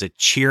happened, it was a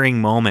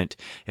cheering moment.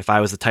 If I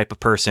was the type of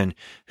person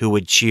who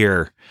would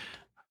cheer,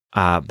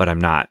 but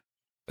I'm not,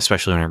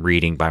 especially when I'm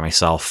reading by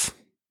myself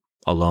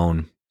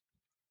alone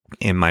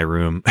in my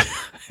room.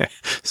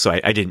 So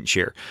I didn't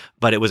cheer,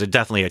 but it was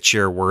definitely a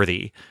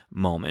cheer-worthy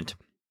moment.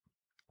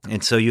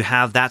 And so you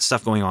have that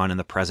stuff going on in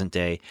the present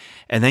day.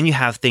 And then you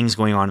have things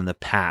going on in the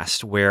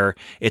past where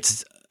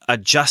it's a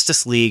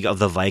Justice League of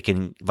the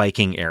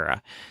Viking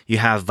era. You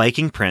have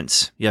Viking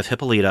Prince, you have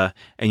Hippolyta,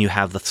 and you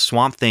have the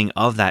Swamp Thing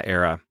of that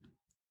era.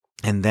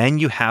 And then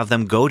you have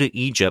them go to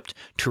Egypt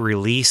to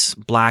release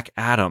Black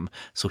Adam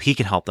so he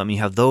can help them. You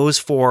have those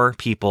four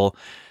people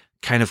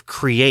kind of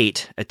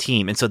create a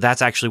team. And so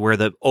that's actually where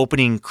the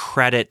opening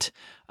credit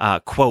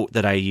quote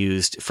that I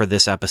used for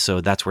this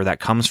episode, that's where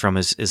that comes from,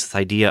 is this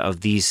idea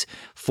of these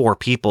four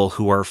people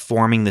who are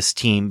forming this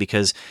team,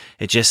 because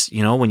it just,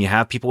 when you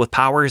have people with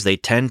powers, they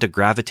tend to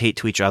gravitate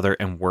to each other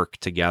and work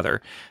together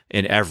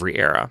in every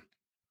era.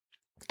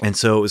 And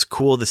so it was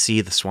cool to see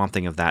the Swamp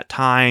Thing of that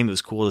time. It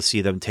was cool to see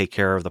them take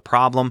care of the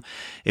problem.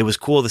 It was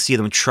cool to see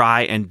them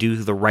try and do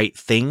the right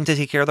thing to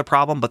take care of the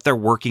problem, but they're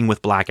working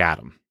with Black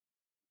Adam.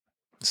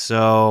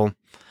 So,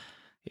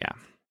 yeah.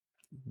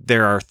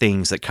 there are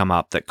things that come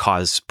up that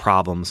cause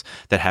problems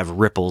that have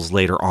ripples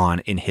later on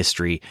in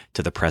history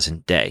to the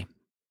present day.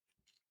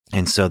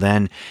 And so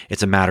then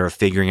it's a matter of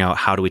figuring out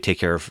how do we take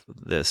care of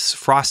this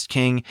Frost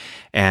King.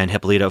 And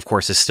Hippolyta, of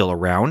course, is still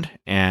around,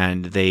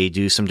 and they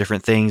do some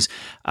different things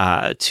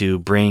to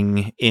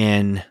bring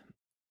in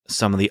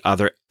some of the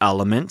other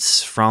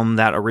elements from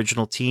that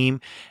original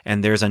team.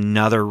 And there's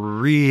another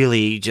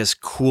really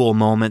just cool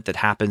moment that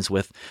happens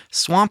with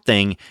Swamp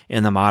Thing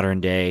in the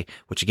modern day,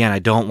 which again, I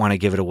don't want to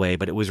give it away,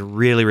 but it was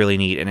really, really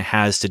neat. And it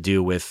has to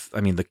do with,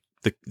 I mean,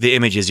 the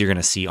images you're going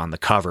to see on the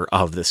cover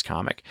of this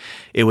comic.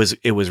 It was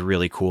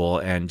really cool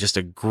and just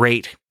a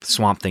great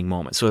Swamp Thing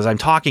moment. So as I'm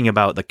talking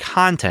about the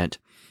content,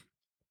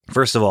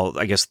 first of all,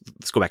 I guess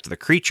let's go back to the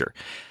creature.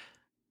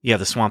 You have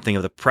the Swamp Thing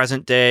of the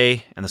present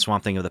day and the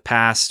Swamp Thing of the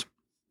past.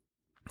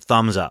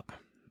 Thumbs up.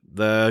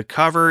 The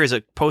cover, is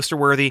it poster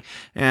worthy?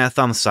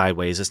 Thumbs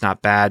sideways. It's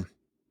not bad.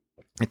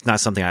 It's not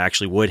something I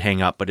actually would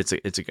hang up, but it's a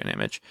good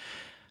image.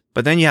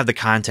 But then you have the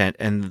content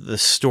and the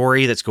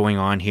story that's going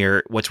on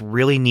here. What's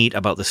really neat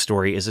about the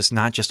story is it's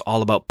not just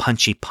all about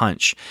punchy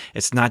punch.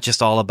 It's not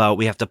just all about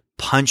we have to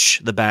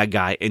punch the bad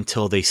guy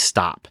until they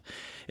stop.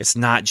 It's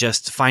not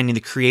just finding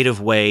the creative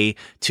way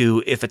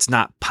to, if it's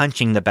not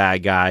punching the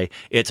bad guy,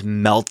 it's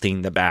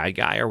melting the bad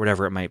guy or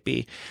whatever it might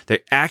be. They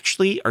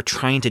actually are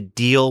trying to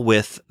deal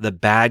with the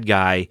bad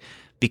guy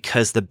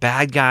because the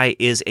bad guy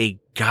is a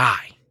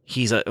guy.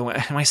 When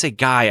I say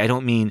guy, I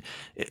don't mean,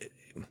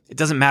 it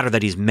doesn't matter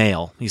that he's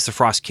male. He's the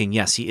Frost King.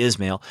 Yes, he is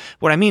male.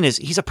 What I mean is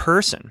he's a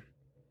person.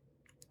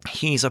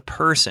 He's a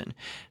person.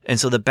 And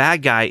so the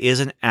bad guy is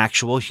an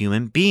actual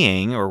human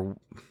being, or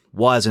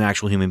was an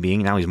actual human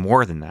being. Now he's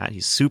more than that.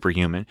 He's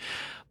superhuman.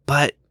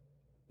 But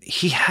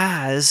he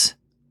has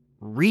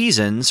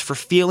reasons for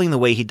feeling the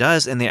way he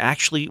does, and they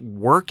actually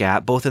work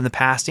at, both in the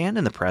past and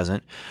in the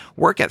present,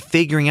 work at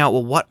figuring out,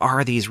 well, what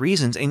are these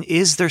reasons? And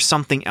is there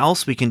something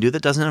else we can do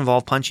that doesn't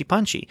involve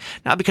punchy-punchy?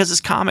 Now, because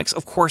it's comics,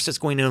 of course it's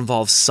going to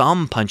involve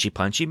some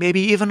punchy-punchy,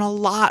 maybe even a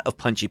lot of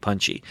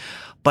punchy-punchy.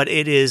 But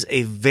it is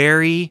a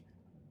very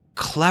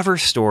clever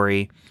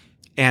story.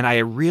 And I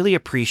really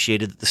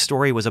appreciated that the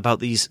story was about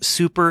these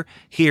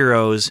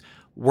superheroes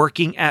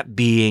working at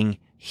being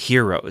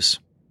heroes,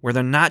 where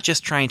they're not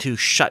just trying to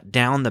shut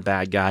down the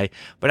bad guy,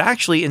 but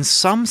actually, in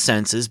some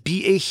senses,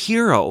 be a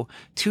hero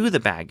to the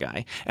bad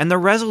guy. And the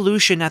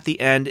resolution at the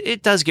end,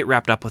 it does get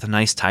wrapped up with a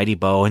nice, tidy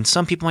bow. And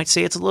some people might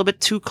say it's a little bit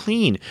too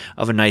clean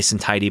of a nice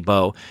and tidy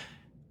bow.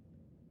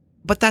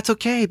 But that's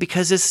okay,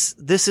 because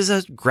this is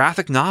a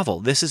graphic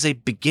novel. This is a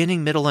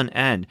beginning, middle, and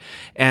end.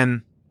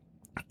 And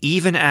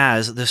even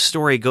as the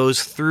story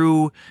goes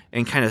through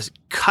and kind of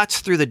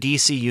cuts through the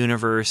DC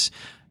universe,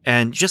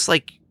 and just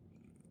like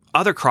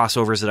other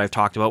crossovers that I've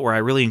talked about where I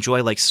really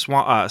enjoy, like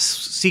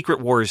Secret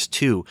Wars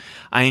 2,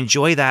 I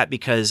enjoy that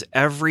because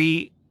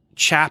every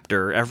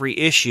chapter, every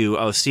issue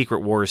of Secret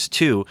Wars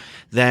 2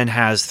 then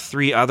has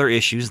 3 other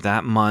issues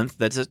that month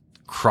that's a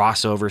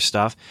crossover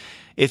stuff.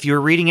 If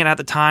you're reading it at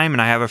the time,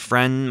 and I have a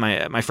friend,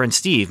 my friend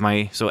Steve,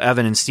 so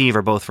Evan and Steve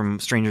are both from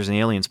Strangers and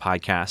Aliens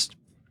podcast.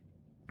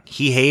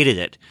 He hated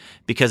it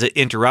because it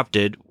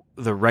interrupted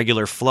the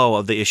regular flow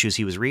of the issues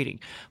he was reading.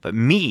 But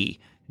me,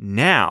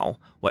 now,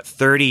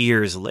 30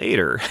 years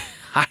later,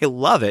 I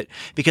love it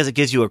because it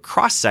gives you a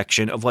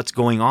cross-section of what's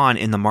going on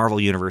in the Marvel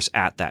Universe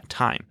at that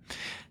time.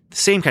 The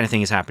same kind of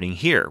thing is happening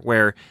here,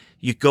 where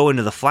you go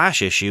into the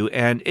Flash issue,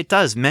 and it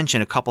does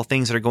mention a couple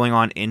things that are going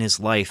on in his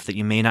life that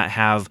you may not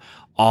have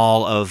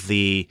all of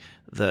the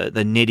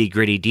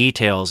nitty-gritty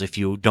details if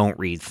you don't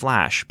read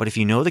Flash. But if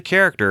you know the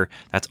character,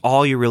 that's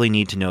all you really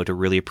need to know to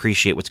really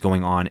appreciate what's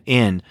going on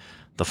in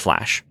the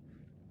Flash.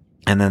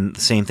 And then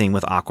the same thing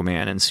with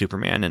Aquaman and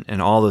Superman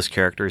and all those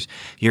characters.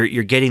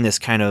 You're getting this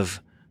kind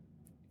of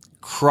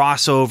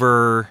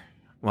crossover.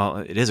 Well,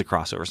 it is a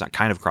crossover. It's not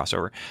kind of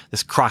crossover.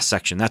 This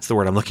cross-section, that's the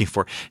word I'm looking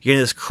for. You're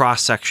getting this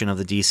cross-section of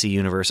the DC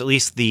universe, at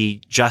least the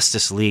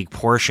Justice League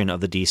portion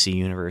of the DC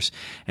universe.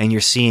 And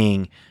you're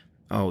seeing,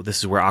 oh, this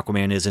is where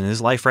Aquaman is in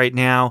his life right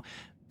now.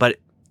 But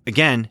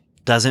again,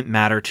 doesn't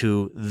matter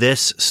to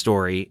this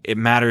story. It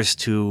matters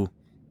to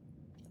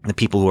the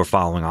people who are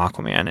following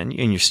Aquaman, and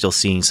you're still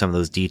seeing some of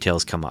those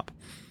details come up.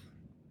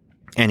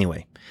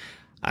 Anyway,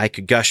 I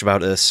could gush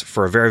about this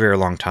for a very, very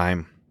long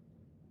time.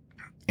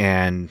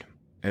 And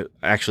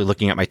actually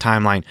looking at my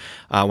timeline,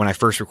 when I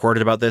first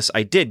recorded about this,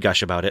 I did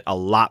gush about it a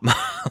lot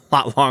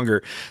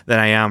longer than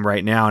I am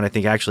right now. And I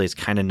think actually it's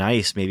kind of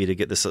nice maybe to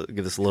give this a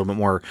little bit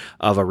more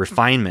of a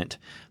refinement.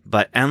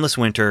 But Endless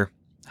Winter,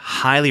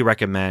 highly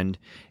recommend.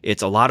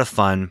 It's a lot of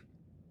fun,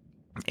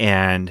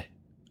 and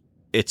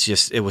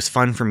it was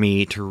fun for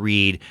me to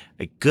read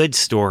a good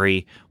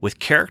story with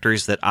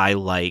characters that I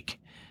like,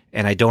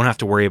 and I don't have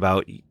to worry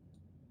about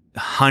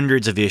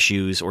hundreds of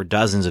issues or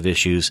dozens of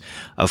issues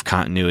of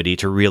continuity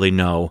to really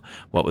know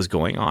what was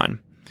going on.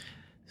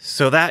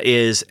 So that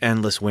is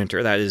Endless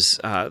Winter. That is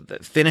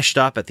finished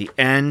up at the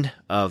end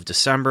of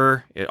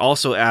December. It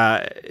also,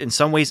 in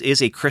some ways,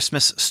 is a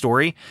Christmas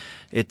story.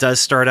 It does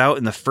start out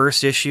in the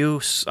first issue.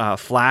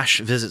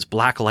 Flash visits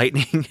Black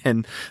Lightning,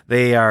 and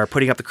they are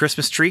putting up the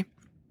Christmas tree.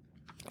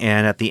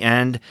 And at the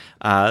end,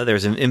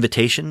 there's an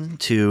invitation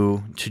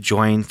to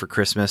join for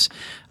Christmas.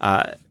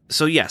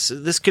 So yes,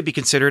 this could be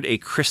considered a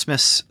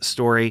Christmas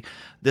story.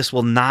 This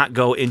will not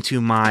go into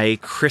my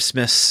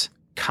Christmas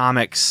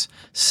comics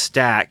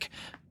stack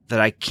that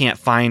I can't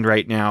find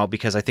right now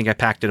because I think I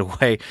packed it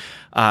away.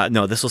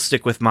 No, this will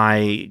stick with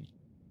my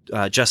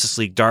Justice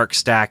League Dark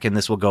stack, and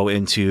this will go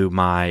into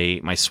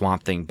my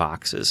Swamp Thing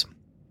boxes.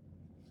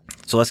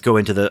 So let's go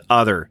into the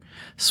other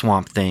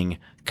Swamp Thing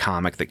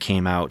comic that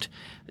came out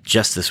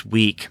just this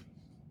week,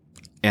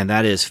 and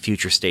that is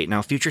Future State.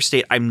 Now, Future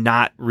State, I'm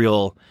not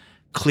real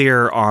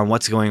clear on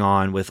what's going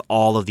on with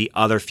all of the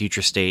other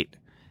Future State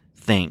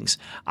things.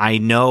 I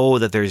know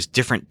that there's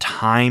different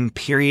time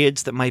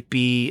periods that might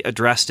be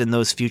addressed in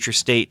those Future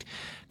State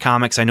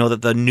comics. I know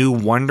that the new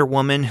Wonder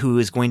Woman who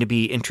is going to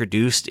be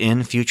introduced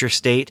in Future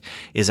State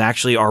is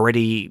actually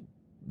already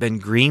been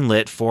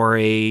greenlit for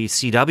a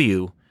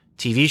CW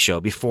TV show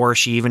before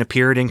she even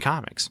appeared in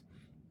comics.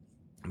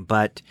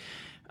 But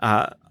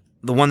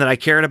the one that I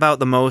cared about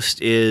the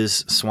most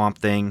is Swamp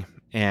Thing,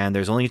 and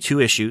there's only 2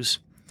 issues.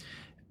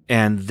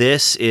 And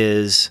this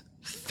is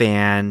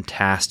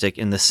fantastic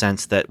in the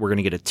sense that we're going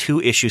to get a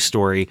 2-issue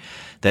story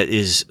that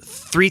is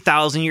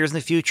 3,000 years in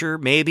the future,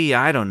 maybe,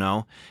 I don't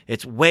know.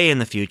 It's way in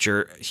the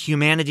future.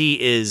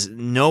 Humanity is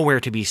nowhere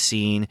to be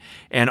seen,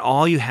 and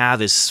all you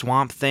have is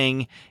Swamp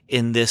Thing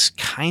in this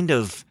kind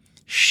of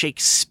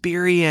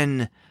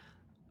Shakespearean,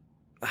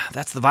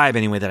 that's the vibe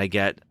anyway that I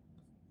get,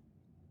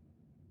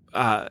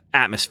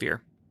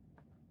 atmosphere.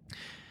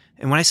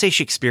 And when I say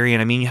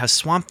Shakespearean, I mean you have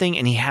Swamp Thing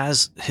and he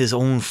has his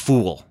own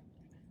fool.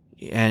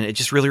 And it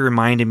just really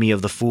reminded me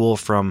of the Fool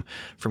from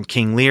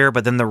King Lear,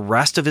 but then the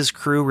rest of his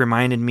crew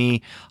reminded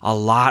me a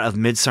lot of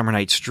Midsummer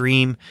Night's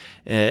Dream.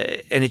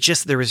 And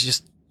there was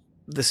just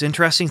this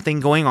interesting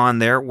thing going on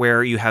there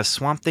where you have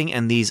Swamp Thing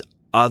and these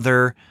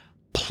other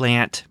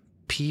plant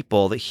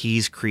people that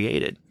he's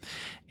created.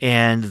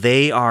 And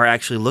they are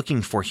actually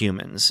looking for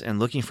humans and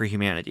looking for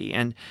humanity.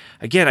 And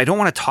again, I don't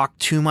want to talk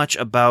too much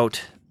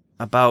about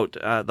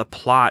the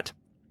plot.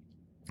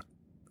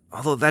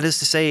 Although that is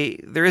to say,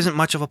 there isn't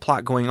much of a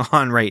plot going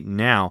on right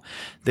now.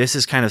 This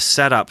is kind of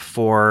set up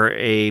for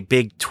a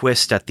big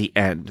twist at the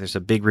end. There's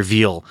a big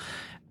reveal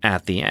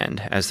at the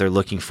end as they're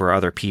looking for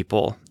other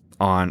people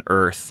on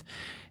Earth.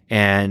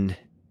 And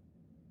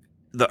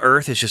the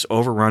Earth is just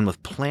overrun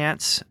with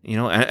plants. You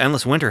know,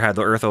 Endless Winter had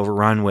the Earth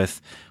overrun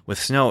with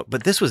snow,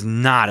 but this was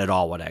not at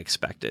all what I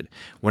expected.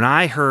 When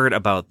I heard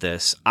about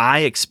this,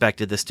 I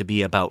expected this to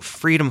be about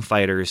freedom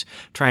fighters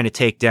trying to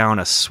take down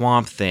a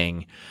Swamp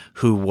Thing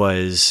who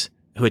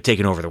had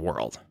taken over the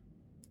world.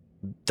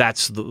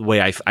 That's the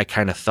way I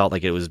kind of felt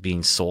like it was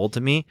being sold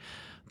to me,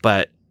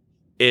 but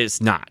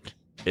it's not.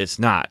 It's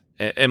not.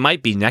 It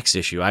might be next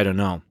issue. I don't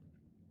know.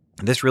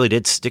 This really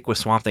did stick with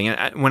Swamp Thing.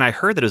 And when I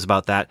heard that it was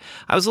about that,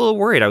 I was a little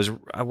worried.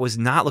 I was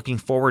not looking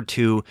forward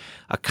to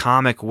a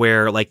comic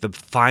where like the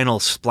final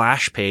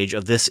splash page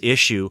of this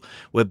issue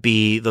would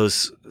be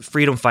those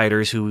freedom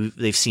fighters who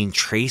they've seen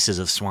traces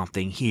of Swamp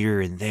Thing here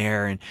and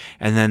there. And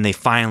then they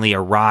finally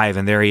arrive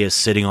and there he is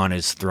sitting on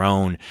his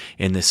throne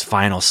in this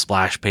final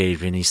splash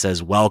page. And he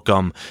says,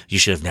 "Welcome, you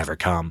should have never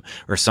come,"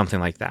 or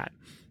something like that.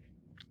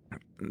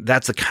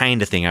 That's the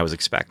kind of thing I was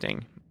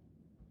expecting.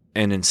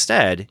 And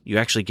instead, you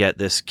actually get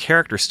this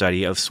character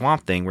study of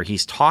Swamp Thing where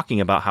he's talking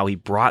about how he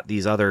brought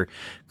these other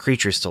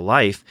creatures to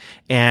life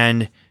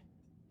and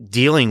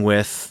dealing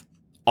with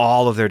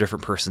all of their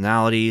different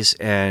personalities.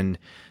 And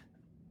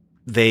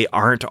they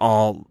aren't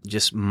all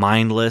just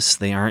mindless.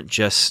 They aren't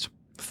just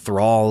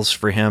thralls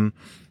for him.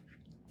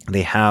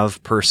 They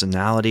have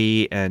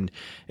personality. And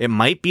it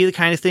might be the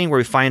kind of thing where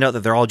we find out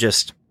that they're all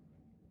just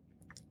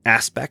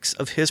aspects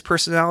of his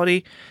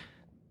personality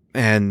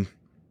and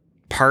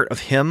part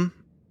of him.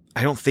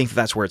 I don't think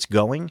that's where it's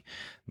going,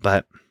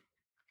 but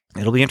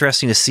it'll be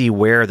interesting to see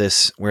where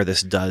this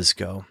does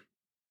go.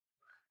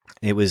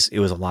 It was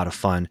a lot of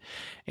fun,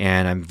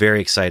 and I'm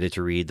very excited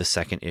to read the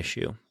second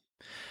issue.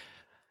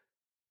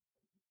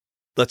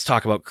 Let's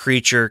talk about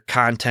Creature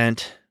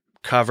content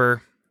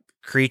cover.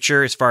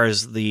 Creature, as far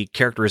as the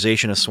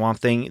characterization of Swamp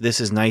Thing, this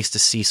is nice to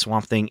see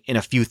Swamp Thing in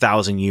a few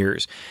thousand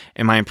years.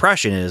 And my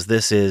impression is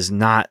this is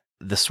not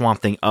the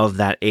Swamp Thing of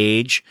that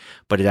age,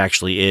 but it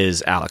actually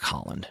is Alec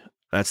Holland.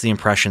 That's the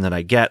impression that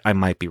I get. I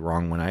might be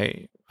wrong when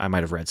I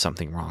might have read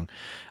something wrong.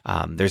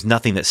 There's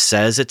nothing that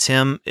says it's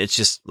him. It's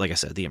just, like I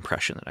said, the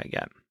impression that I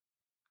get.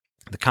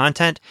 The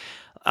content,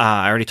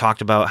 I already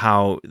talked about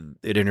how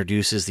it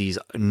introduces these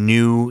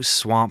new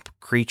swamp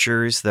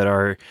creatures that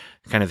are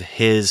kind of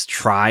his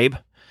tribe,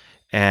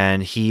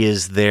 and he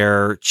is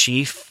their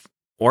chief,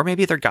 or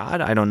maybe they're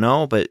god. I don't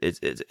know, but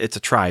it's a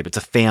tribe. It's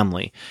a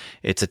family.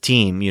 It's a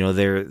team. You know,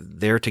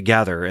 they're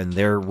together and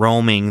they're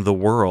roaming the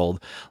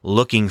world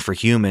looking for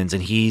humans,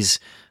 and he's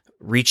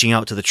reaching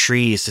out to the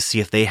trees to see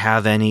if they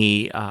have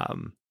any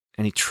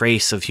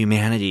trace of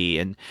humanity,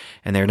 and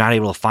they're not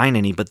able to find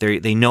any, but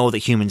they know that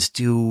humans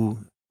do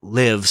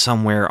live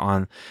somewhere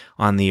on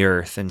the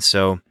earth, and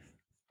so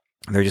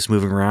they're just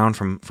moving around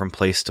from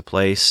place to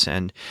place.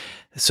 And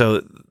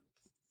so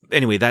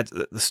anyway,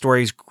 the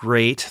story's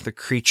great. The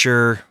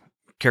creature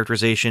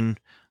characterization,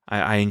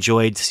 I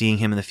enjoyed seeing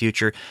him in the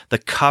future. The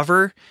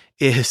cover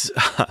is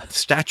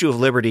Statue of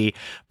Liberty,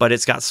 but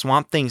it's got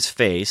Swamp Thing's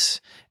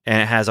face,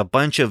 and it has a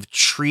bunch of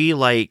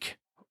tree-like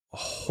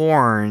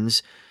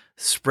horns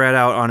spread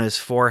out on his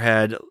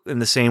forehead in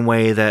the same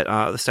way that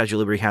the Statue of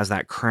Liberty has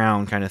that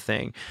crown kind of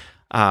thing.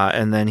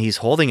 And then he's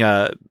holding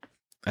a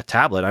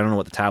tablet. I don't know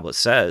what the tablet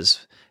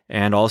says,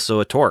 and also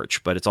a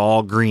torch, but it's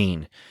all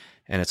green,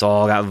 and it's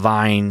all got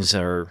vines,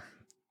 or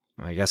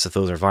I guess if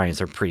those are vines,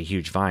 they're pretty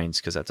huge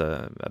vines because that's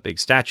a big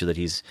statue that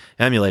he's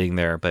emulating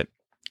there. But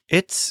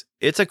it's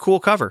a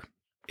cool cover.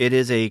 It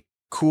is a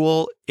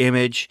cool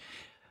image.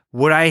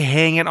 Would I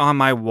hang it on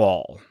my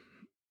wall?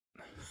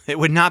 It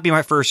would not be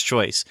my first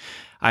choice.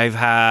 I've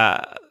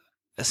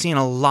seen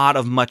a lot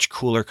of much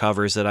cooler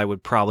covers that I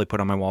would probably put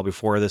on my wall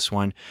before this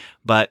one.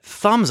 But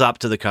thumbs up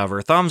to the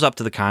cover, thumbs up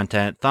to the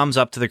content, thumbs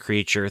up to the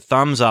creature,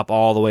 thumbs up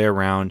all the way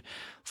around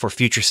for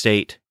Future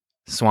State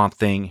Swamp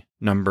Thing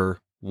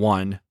number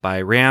 1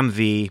 by Ram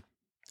V,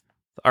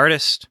 the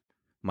artist,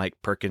 Mike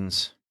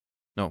Perkins.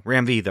 No,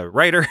 Ram V, the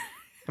writer,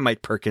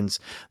 Mike Perkins,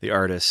 the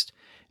artist,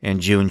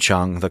 and June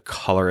Chung, the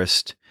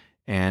colorist,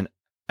 and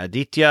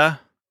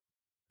Aditya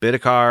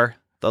Bidikar,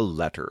 the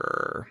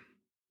letterer.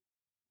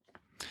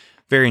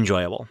 Very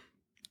enjoyable.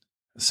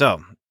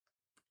 So,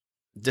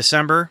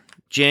 December,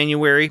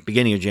 January,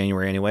 beginning of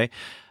January anyway,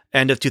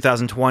 end of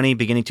 2020,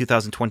 beginning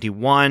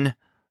 2021,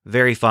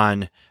 very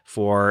fun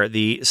for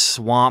the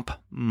Swamp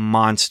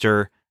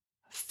Monster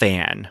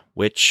fan,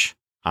 which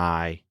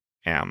I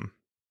am.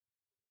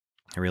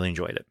 I really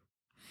enjoyed it.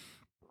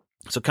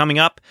 So coming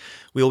up,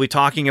 we will be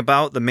talking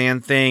about the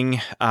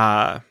Man-Thing,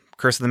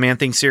 Curse of the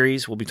Man-Thing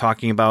series. We'll be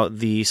talking about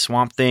the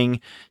Swamp Thing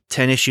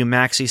 10-issue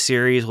maxi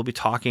series. We'll be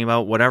talking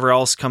about whatever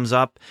else comes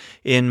up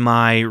in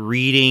my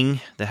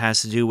reading that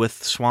has to do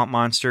with swamp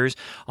monsters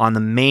on the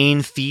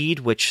main feed,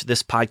 which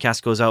this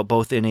podcast goes out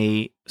both in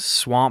a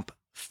Swamp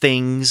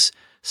Things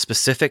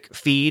specific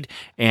feed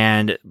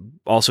and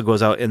also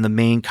goes out in the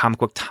main Comic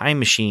Book Time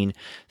Machine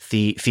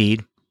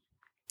feed.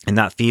 And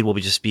that feed will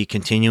just be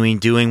continuing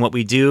doing what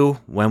we do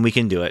when we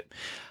can do it.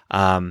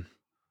 I'm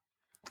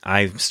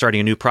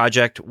starting a new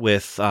project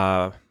with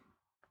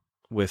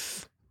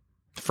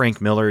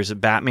Frank Miller's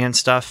Batman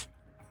stuff.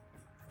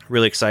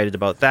 Really excited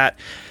about that.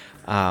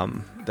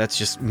 That's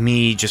just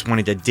me just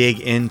wanting to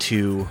dig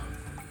into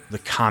the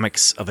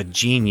comics of a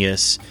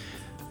genius,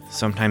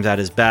 sometimes at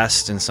his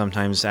best and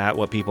sometimes at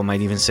what people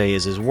might even say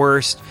is his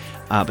worst,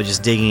 but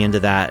just digging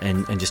into that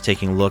and just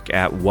taking a look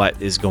at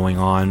what is going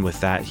on with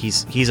that.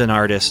 He's an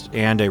artist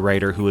and a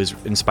writer who has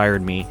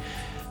inspired me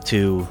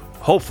to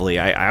hopefully,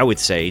 I would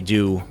say,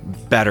 do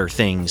better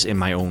things in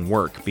my own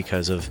work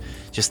because of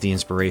just the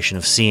inspiration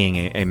of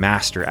seeing a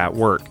master at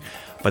work.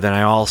 But then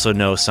I also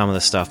know some of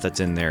the stuff that's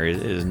in there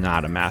is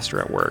not a master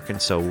at work.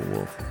 And so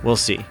we'll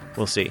see.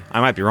 We'll see. I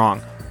might be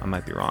wrong.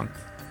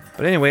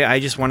 But anyway, I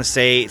just want to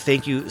say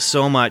thank you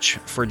so much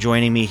for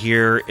joining me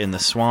here in the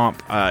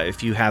swamp.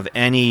 If you have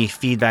any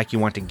feedback you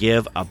want to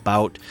give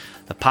about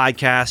the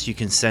podcast, you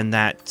can send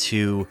that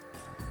to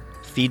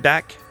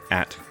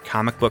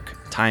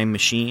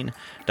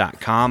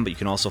feedback@comicbooktimemachine.com. But you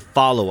can also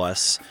follow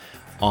us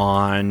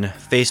on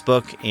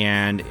Facebook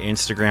and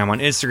Instagram. On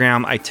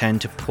Instagram, I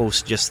tend to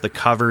post just the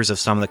covers of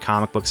some of the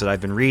comic books that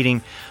I've been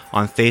reading.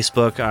 On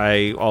Facebook,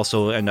 I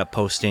also end up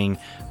posting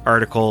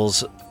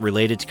articles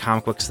related to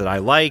comic books that I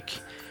like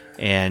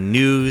and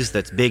news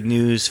that's big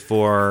news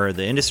for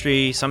the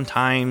industry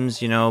sometimes,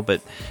 but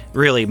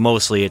really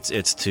mostly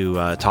it's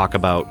to talk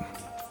about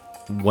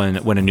when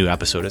a new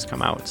episode has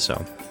come out.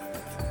 So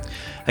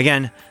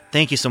again,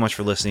 thank you so much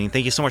for listening.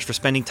 Thank you so much for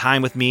spending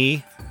time with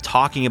me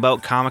talking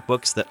about comic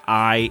books that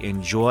I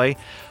enjoy.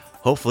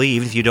 Hopefully,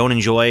 even if you don't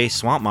enjoy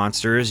Swamp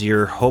Monsters,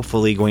 you're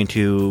hopefully going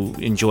to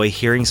enjoy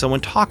hearing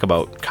someone talk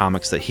about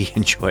comics that he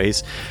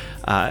enjoys.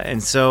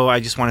 And so I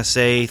just want to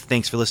say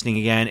thanks for listening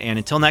again. And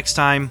until next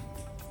time,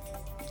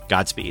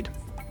 Godspeed.